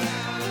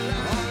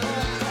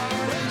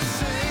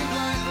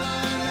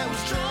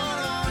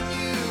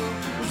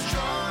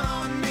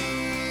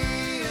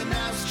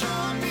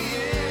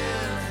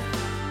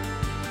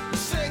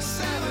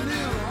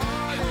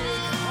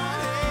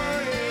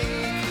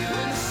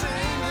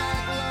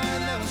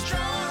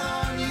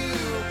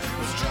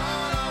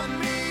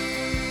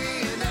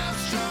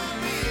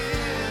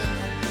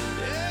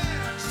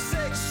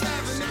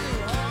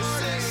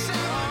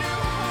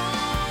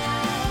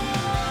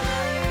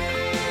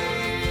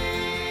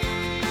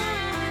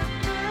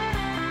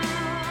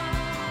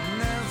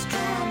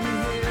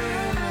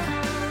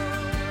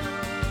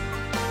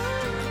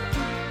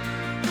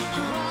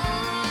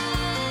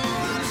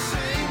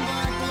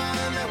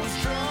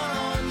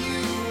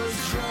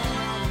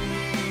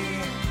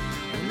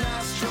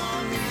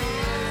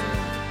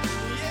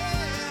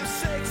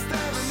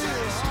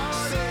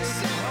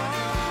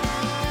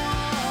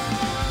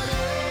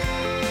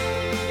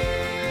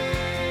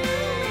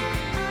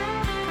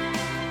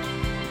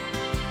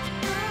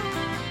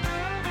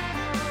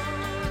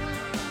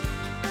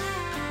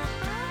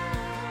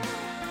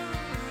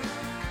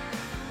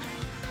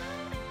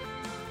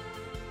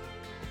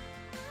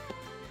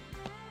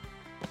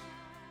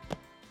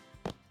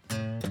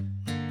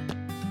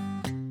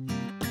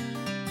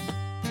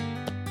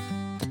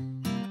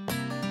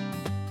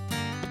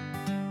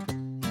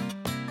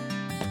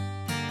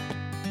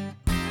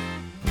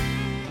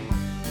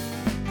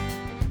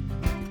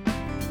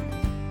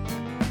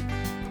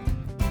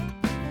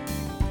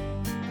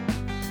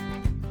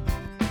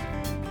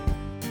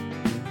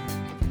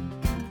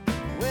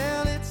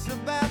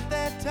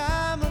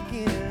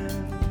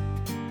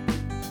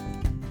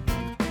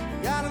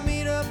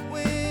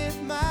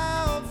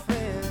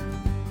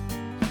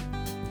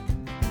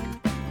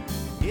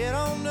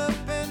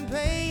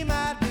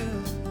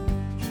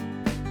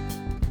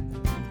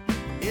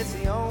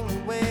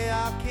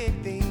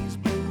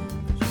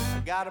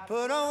 Gotta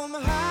put on my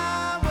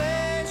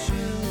highway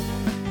shoes.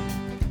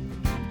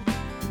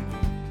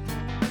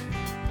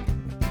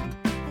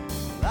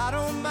 I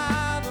don't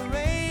mind the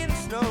rain or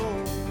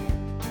snow.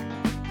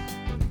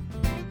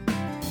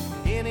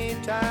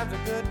 Anytime's a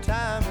good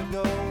time to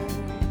go.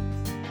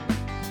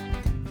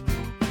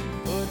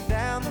 Put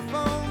down the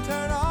phone,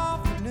 turn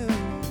off the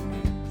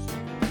news.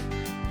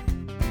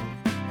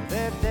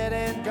 They're dead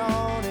and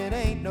gone, it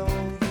ain't no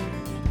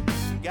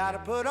use. Gotta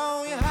put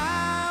on your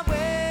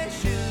highway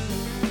shoes.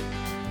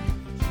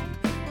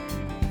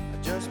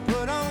 Just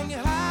put on your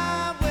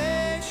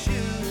highway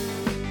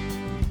shoes.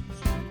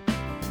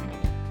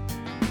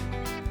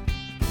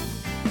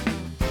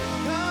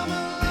 Come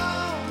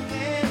along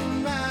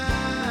and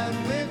ride,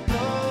 we're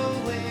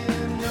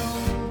going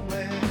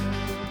nowhere.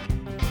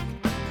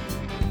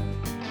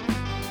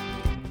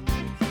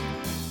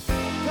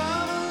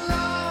 Come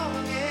along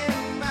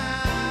and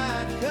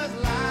ride, 'cause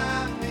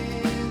life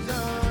is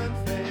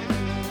unfair.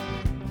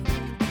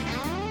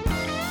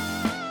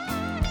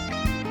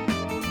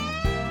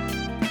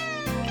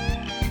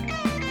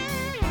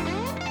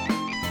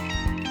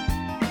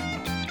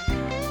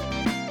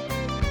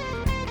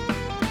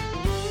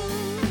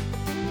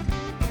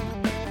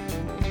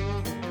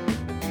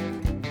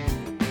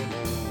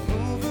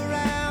 Move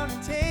around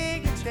and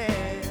take a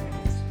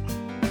chance.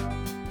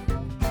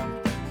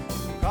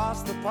 Cross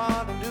the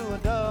pond and do a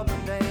double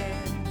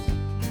dance.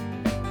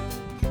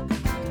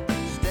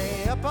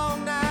 Stay up all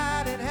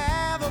night and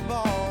have a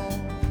ball.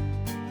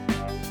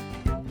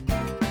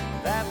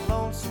 That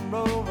lonesome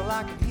rover,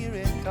 I can hear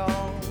it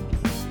call.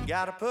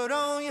 Gotta put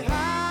on your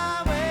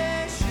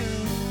highway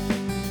shoes.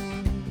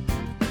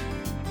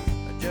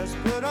 Just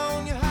put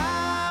on your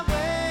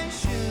highway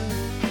shoes.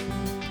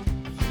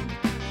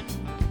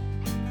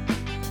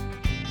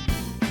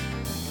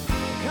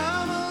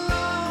 Come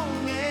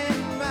along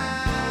and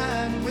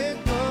ride, we're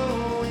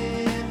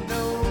going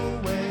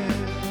nowhere.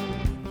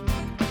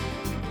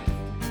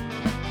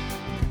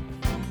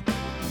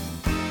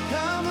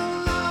 Come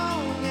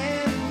along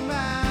and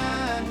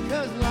ride,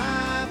 'cause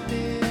life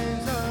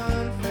is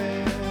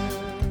unfair.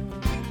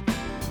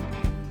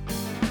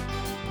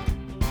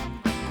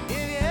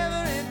 If you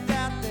ever in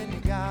doubt, then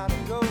you gotta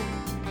go.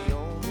 The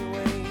only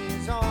way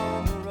is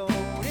on the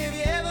road. If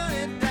you ever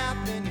in doubt,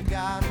 then you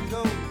gotta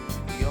go.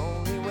 The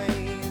only way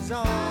is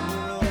on the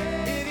road.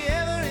 If you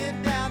ever in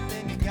doubt,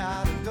 then you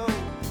gotta go.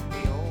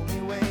 The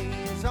only way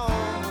is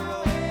on the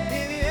road.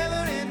 If you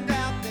ever in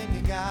doubt, then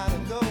you gotta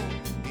go.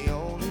 The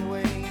only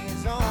way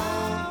is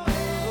on the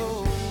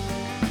road.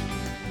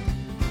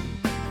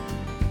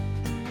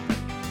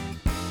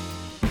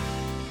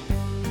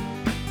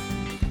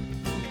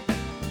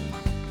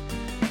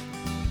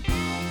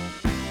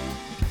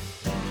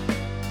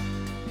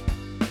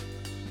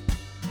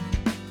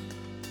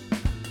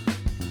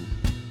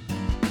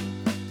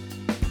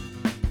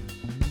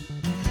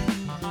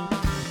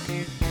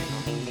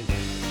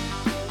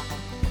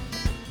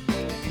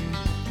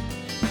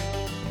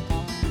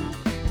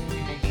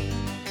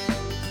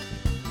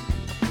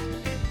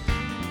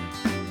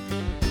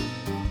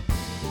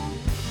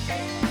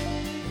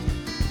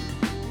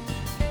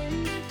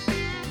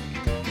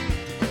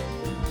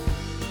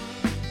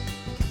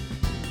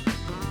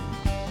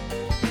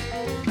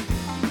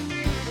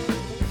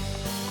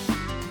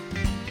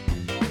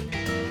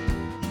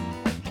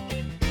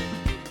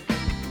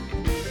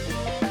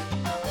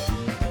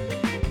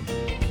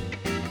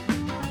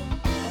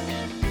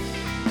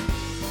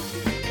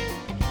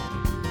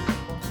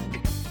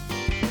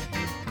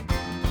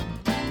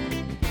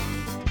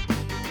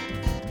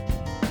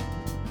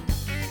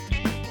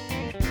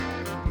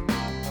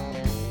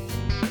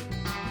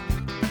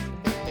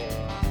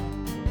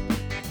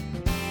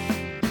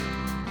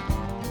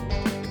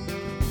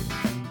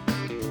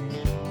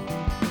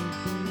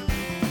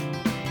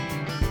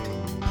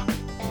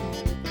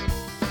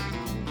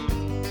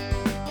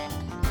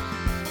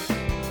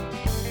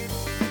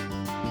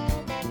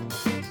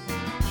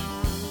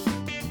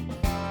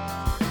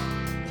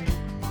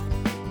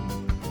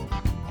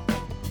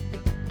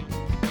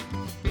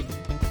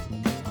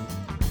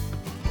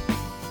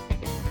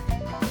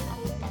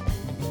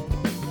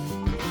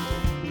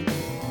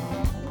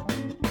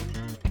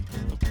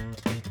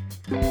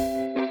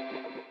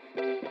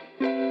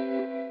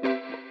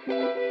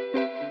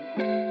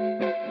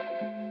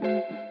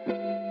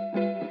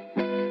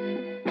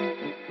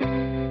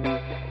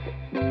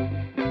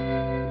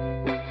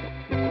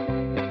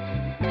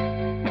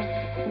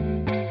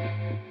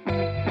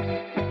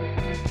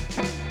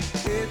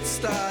 It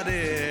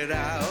started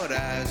out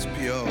as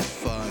pure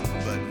fun,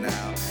 but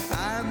now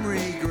I'm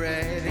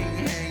regretting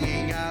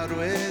hanging out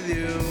with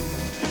you.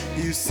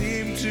 You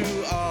seem to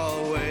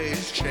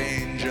always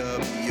change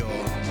up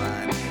your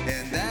mind,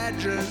 and that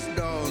just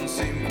don't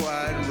seem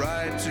quite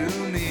right to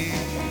me.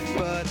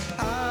 But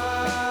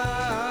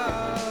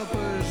I'll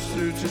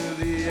pursue to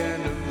the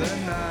end of the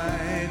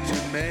night to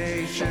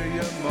make sure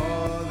you're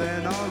more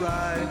than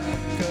alright,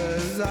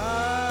 'cause I'm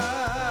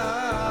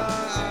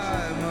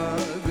a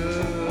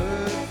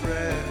good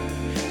friend,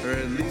 or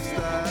at least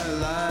I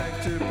like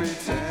to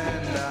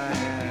pretend I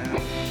am.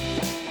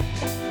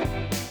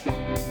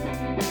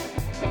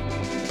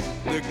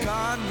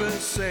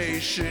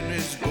 conversation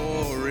is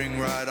boring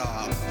right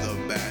off the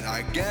bat.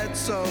 I get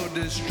so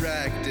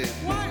distracted.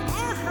 Why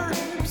are her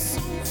hips so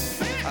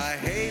fat? I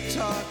hate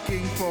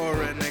talking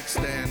for an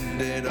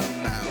extended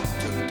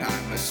amount of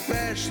time,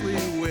 especially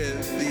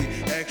with the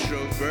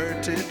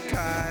extroverted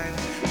kind.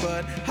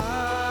 But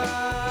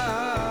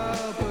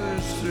I'll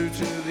push through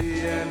to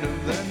the end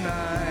of the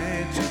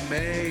night to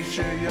make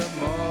sure you're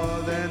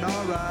more than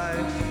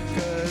alright.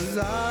 'Cause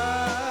I'm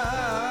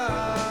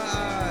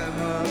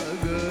a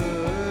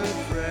good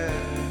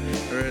friend,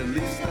 or at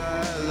least I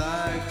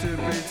like to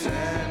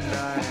pretend I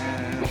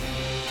am.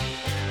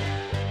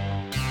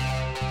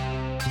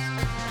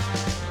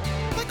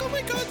 Like, oh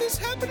my god, this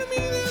happened to me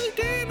the other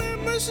day, and my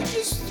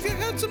messages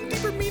had some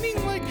deeper meaning.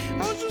 Like,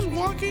 I was just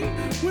walking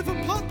with a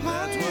pot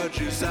pie. That's what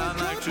you sound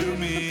like to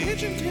me. A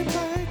pigeon came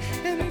by,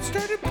 and it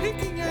started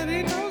picking at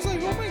it, and I was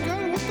like, oh my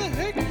god, what the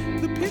heck?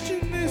 The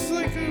pigeon is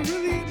like a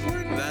really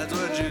important. That's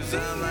what you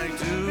sound like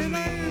to and me.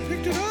 I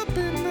picked it up,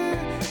 and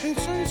it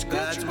started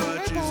scratching my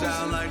That's what you eyeballs,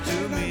 sound like to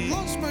and me. I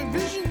lost my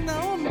vision,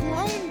 now I'm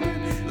blind, but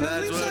at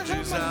That's least what I you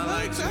have my sound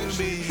like legs. to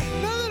Actually, me.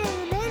 now that I'm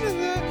reminded of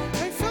that,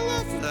 I fell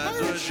off a That's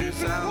pirate what you ship,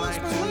 and I sound lost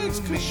like my to legs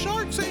me. because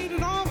sharks ate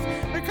it off.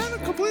 I kind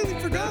of completely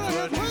forgot I That's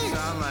had what you legs.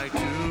 sound like to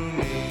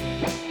me.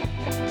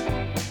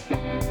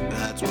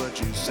 That's what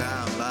you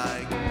sound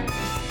like.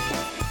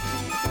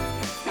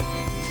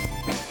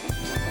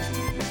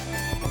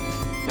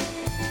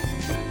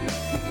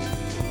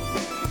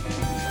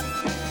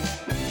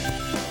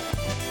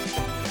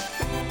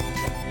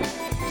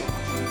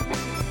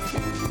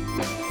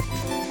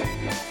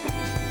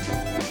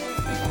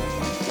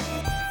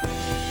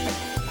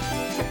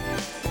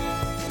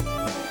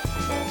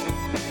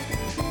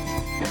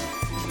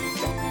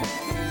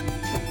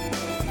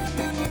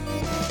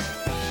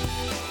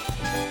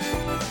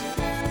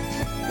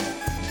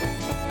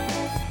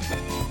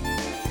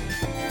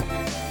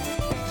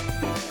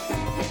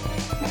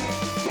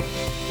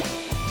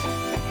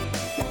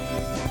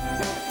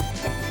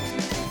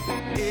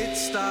 It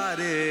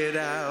started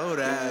out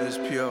as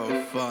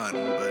pure fun,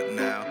 but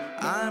now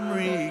I'm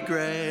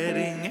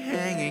regretting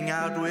hanging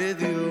out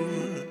with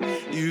you.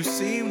 You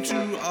seem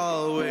to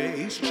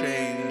always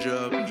change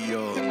up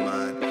your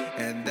mind,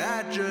 and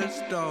that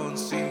just don't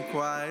seem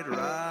quite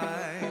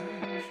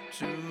right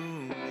to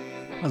me.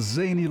 A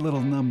zany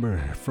little number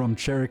from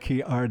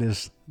Cherokee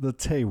artist the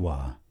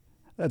Tewa.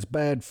 That's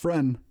Bad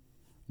Friend,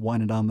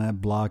 winding down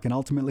that block, and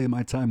ultimately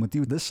my time with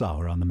you this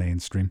hour on the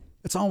mainstream.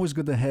 It's always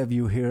good to have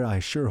you here. I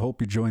sure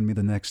hope you join me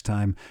the next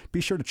time.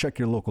 Be sure to check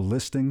your local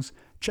listings,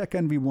 check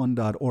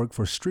nv1.org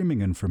for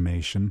streaming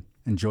information,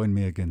 and join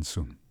me again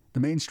soon.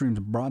 The mainstream is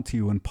brought to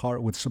you in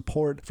part with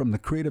support from the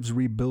Creatives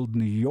Rebuild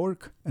New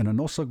York and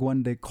Anosa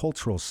Gwande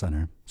Cultural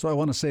Center. So I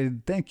want to say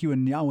thank you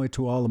and Yahweh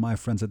to all of my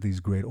friends at these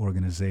great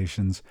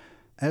organizations.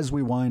 As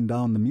we wind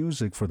down the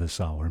music for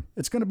this hour,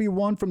 it's going to be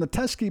one from the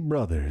Teskey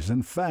brothers.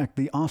 In fact,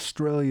 the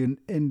Australian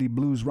indie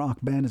blues rock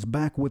band is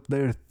back with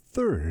their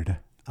third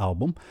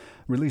album,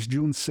 released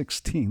June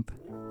 16th.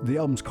 The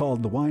album's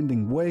called The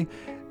Winding Way,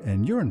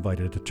 and you're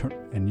invited to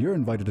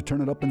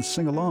turn it up and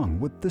sing along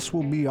with This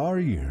Will Be Our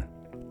Year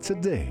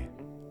today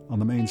on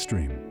the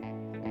mainstream.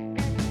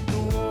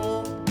 The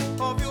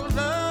warmth of your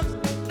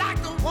love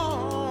like the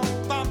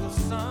warmth of the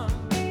sun,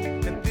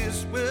 and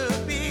this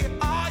will be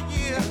our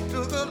year.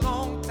 Took a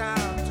long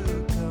time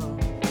to come.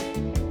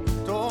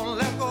 Don't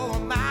let go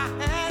of my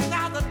hand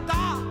now the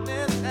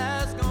darkness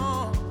has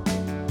gone.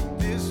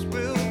 This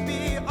will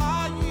be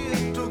our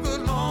year. Took a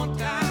long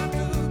time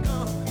to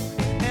come,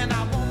 and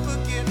I won't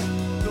forget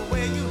the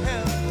way you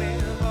held me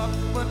up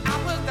when I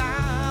was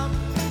down,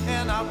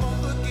 and I won't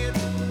forget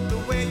the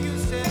way you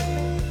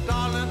said,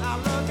 darling,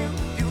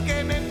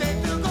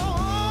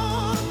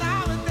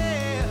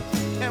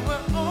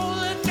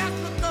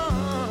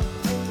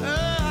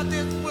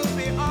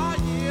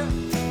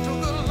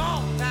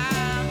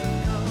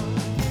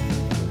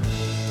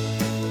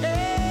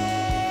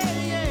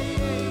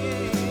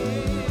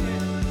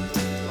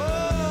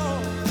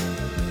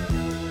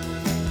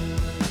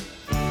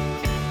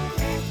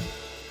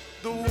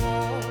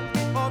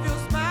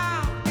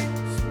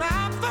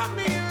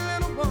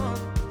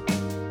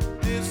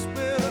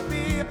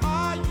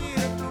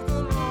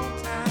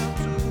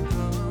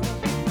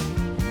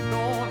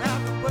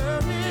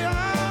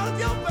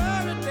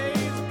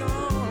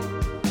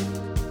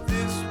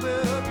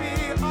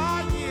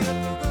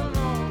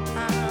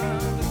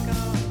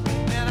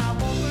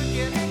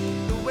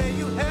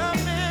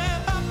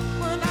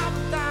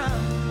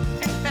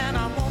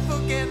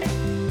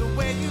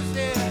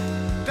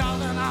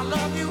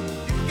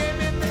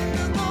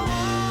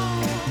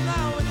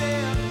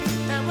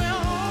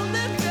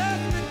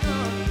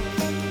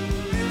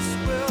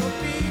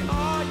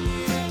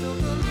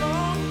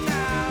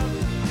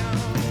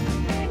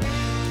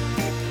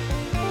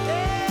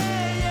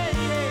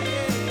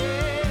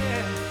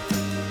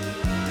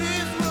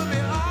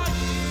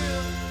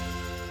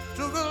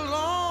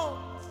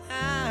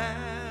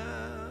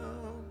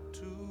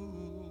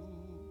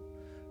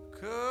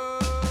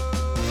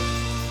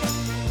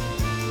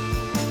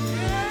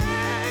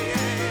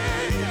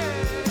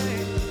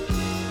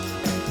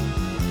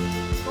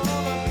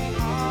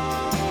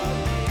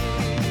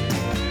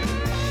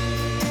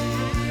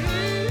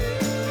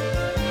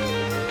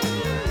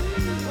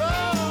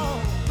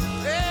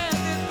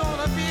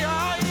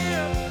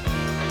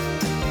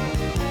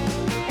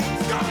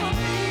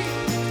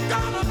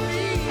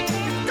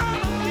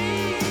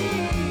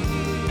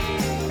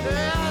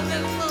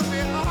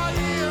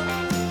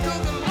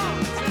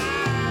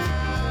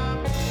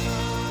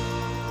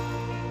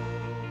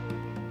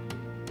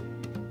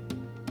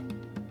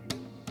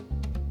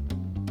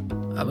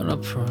 I've been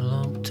up for a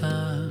long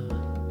time,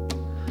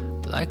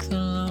 like the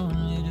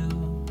lonely do.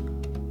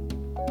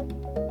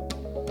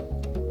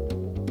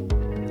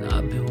 And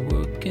I've been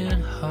working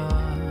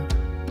hard,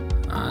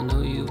 I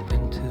know you've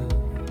been too.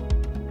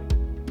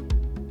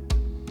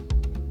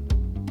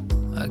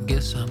 I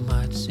guess I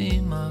might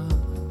seem up,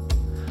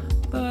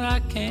 but I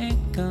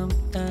can't come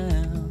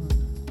down.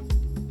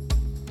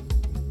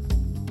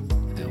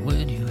 And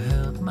when you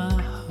held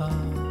my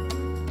heart,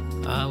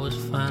 I was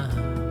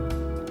fine.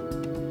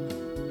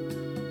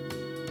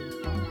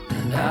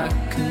 And I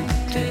could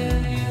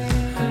tell you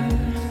the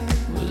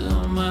hurt was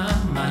on my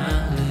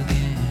mind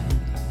again.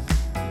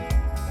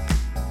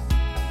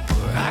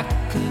 Or I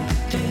could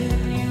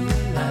tell you a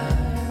lie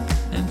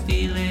and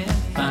feeling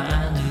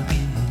fine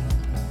again.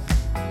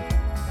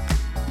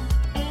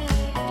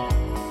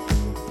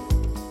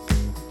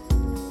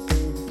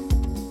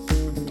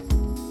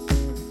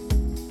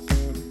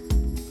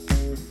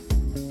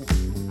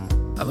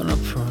 I've been up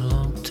for a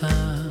long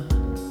time,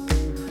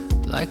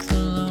 like the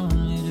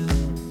lonely do.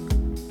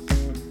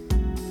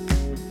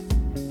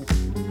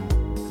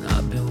 And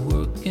I've been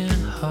working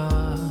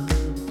hard,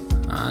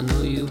 I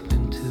know you've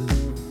been too.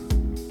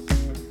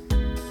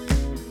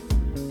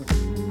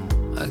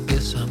 I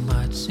guess I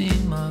might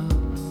seem up,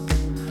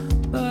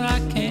 but I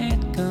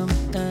can't come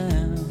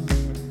down.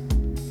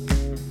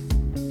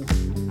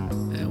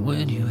 And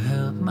when you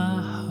held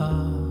my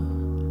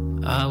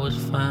heart, I was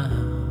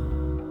fine.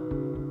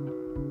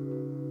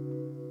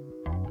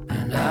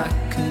 And I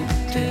could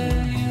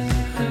tell you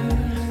the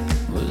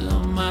hurt was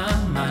on my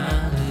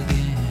mind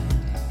again.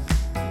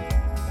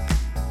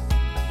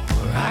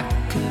 Or I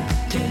could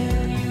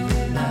tell you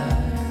a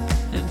lie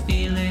and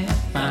feeling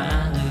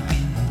fine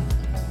again.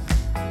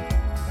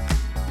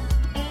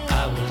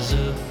 I was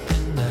up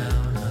and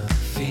down, a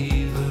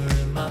fever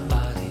in my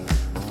body.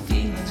 The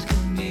feelings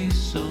can be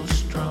so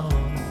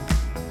strong,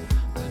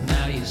 but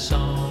now your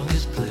song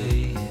is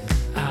playing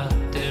out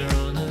there.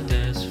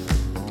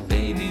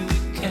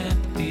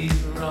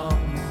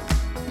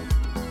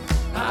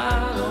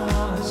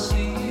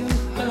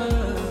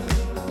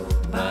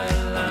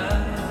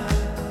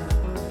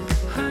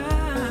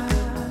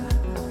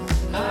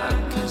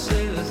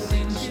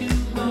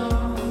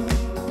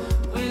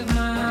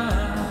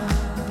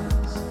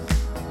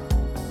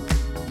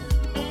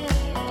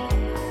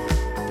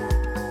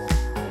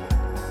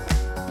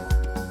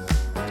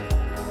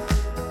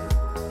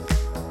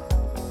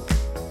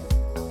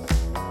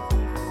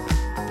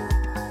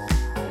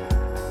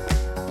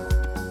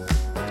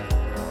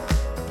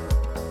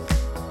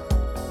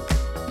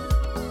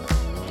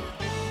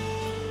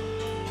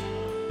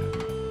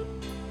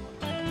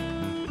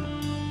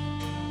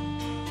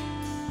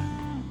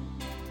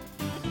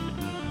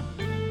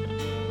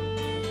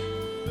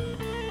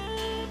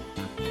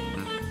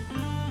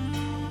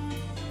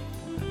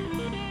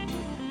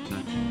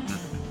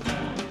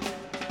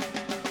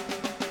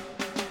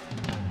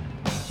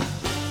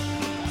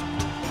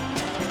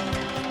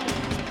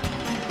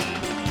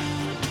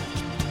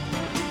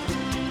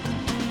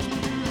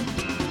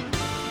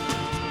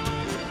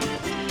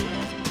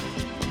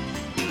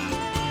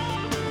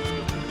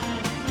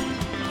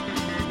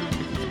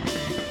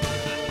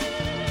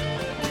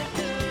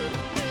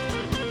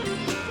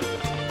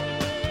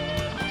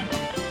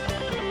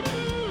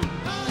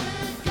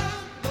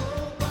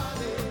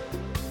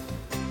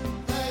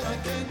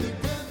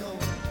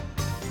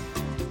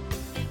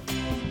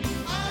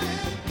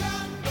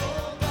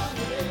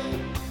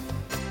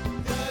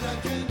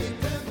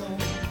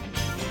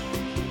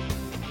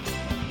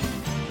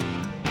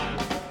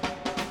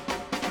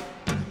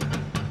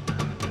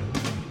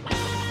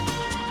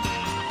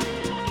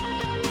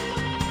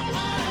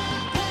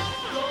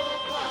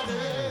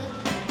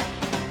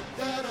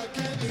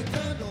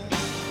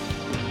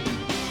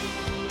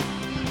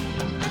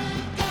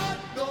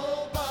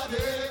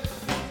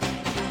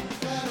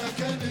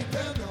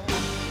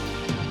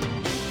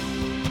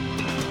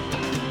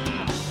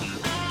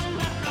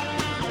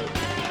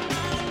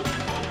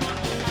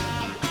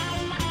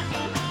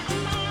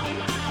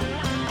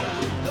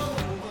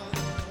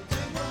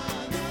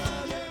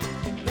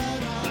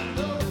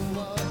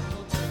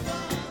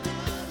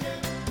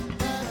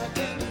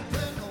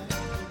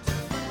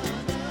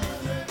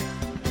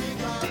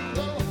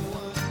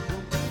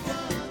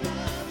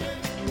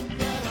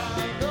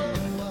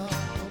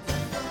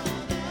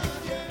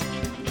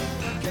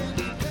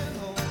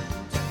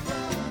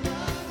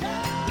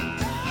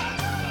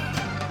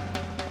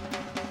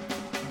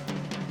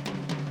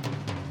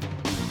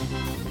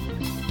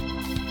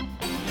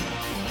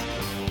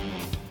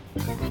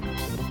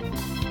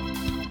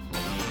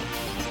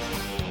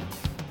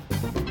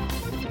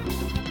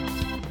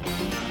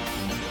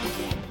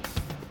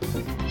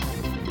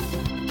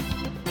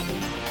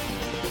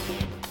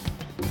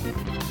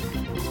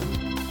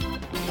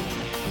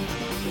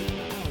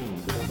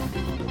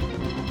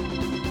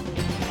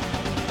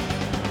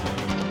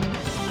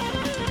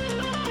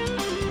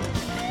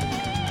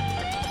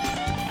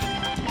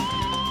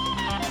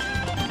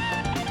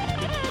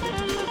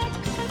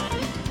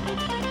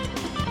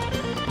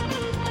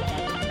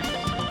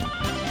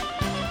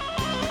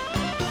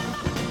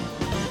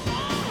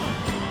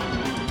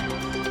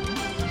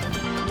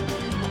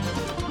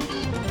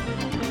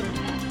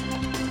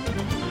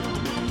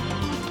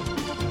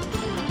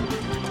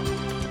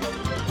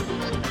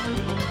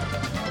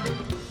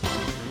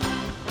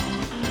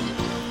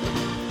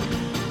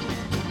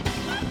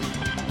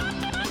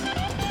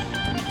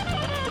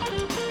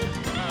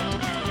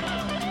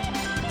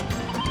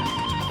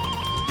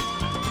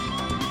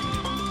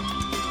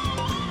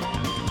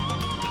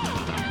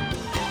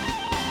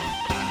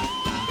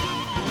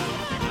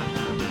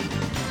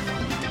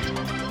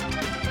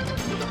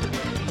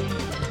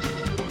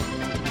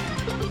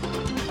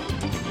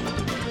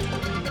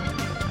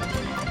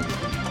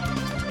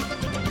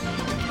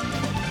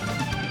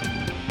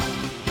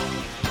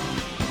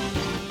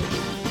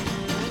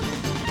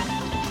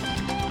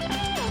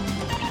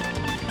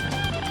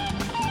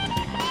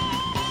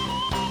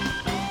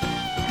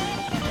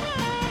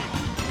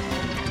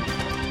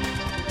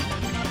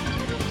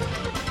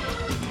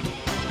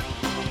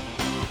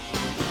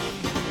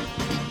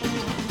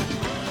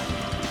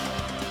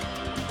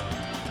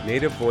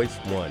 Native Voice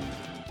One,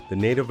 the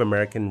Native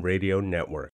American Radio Network.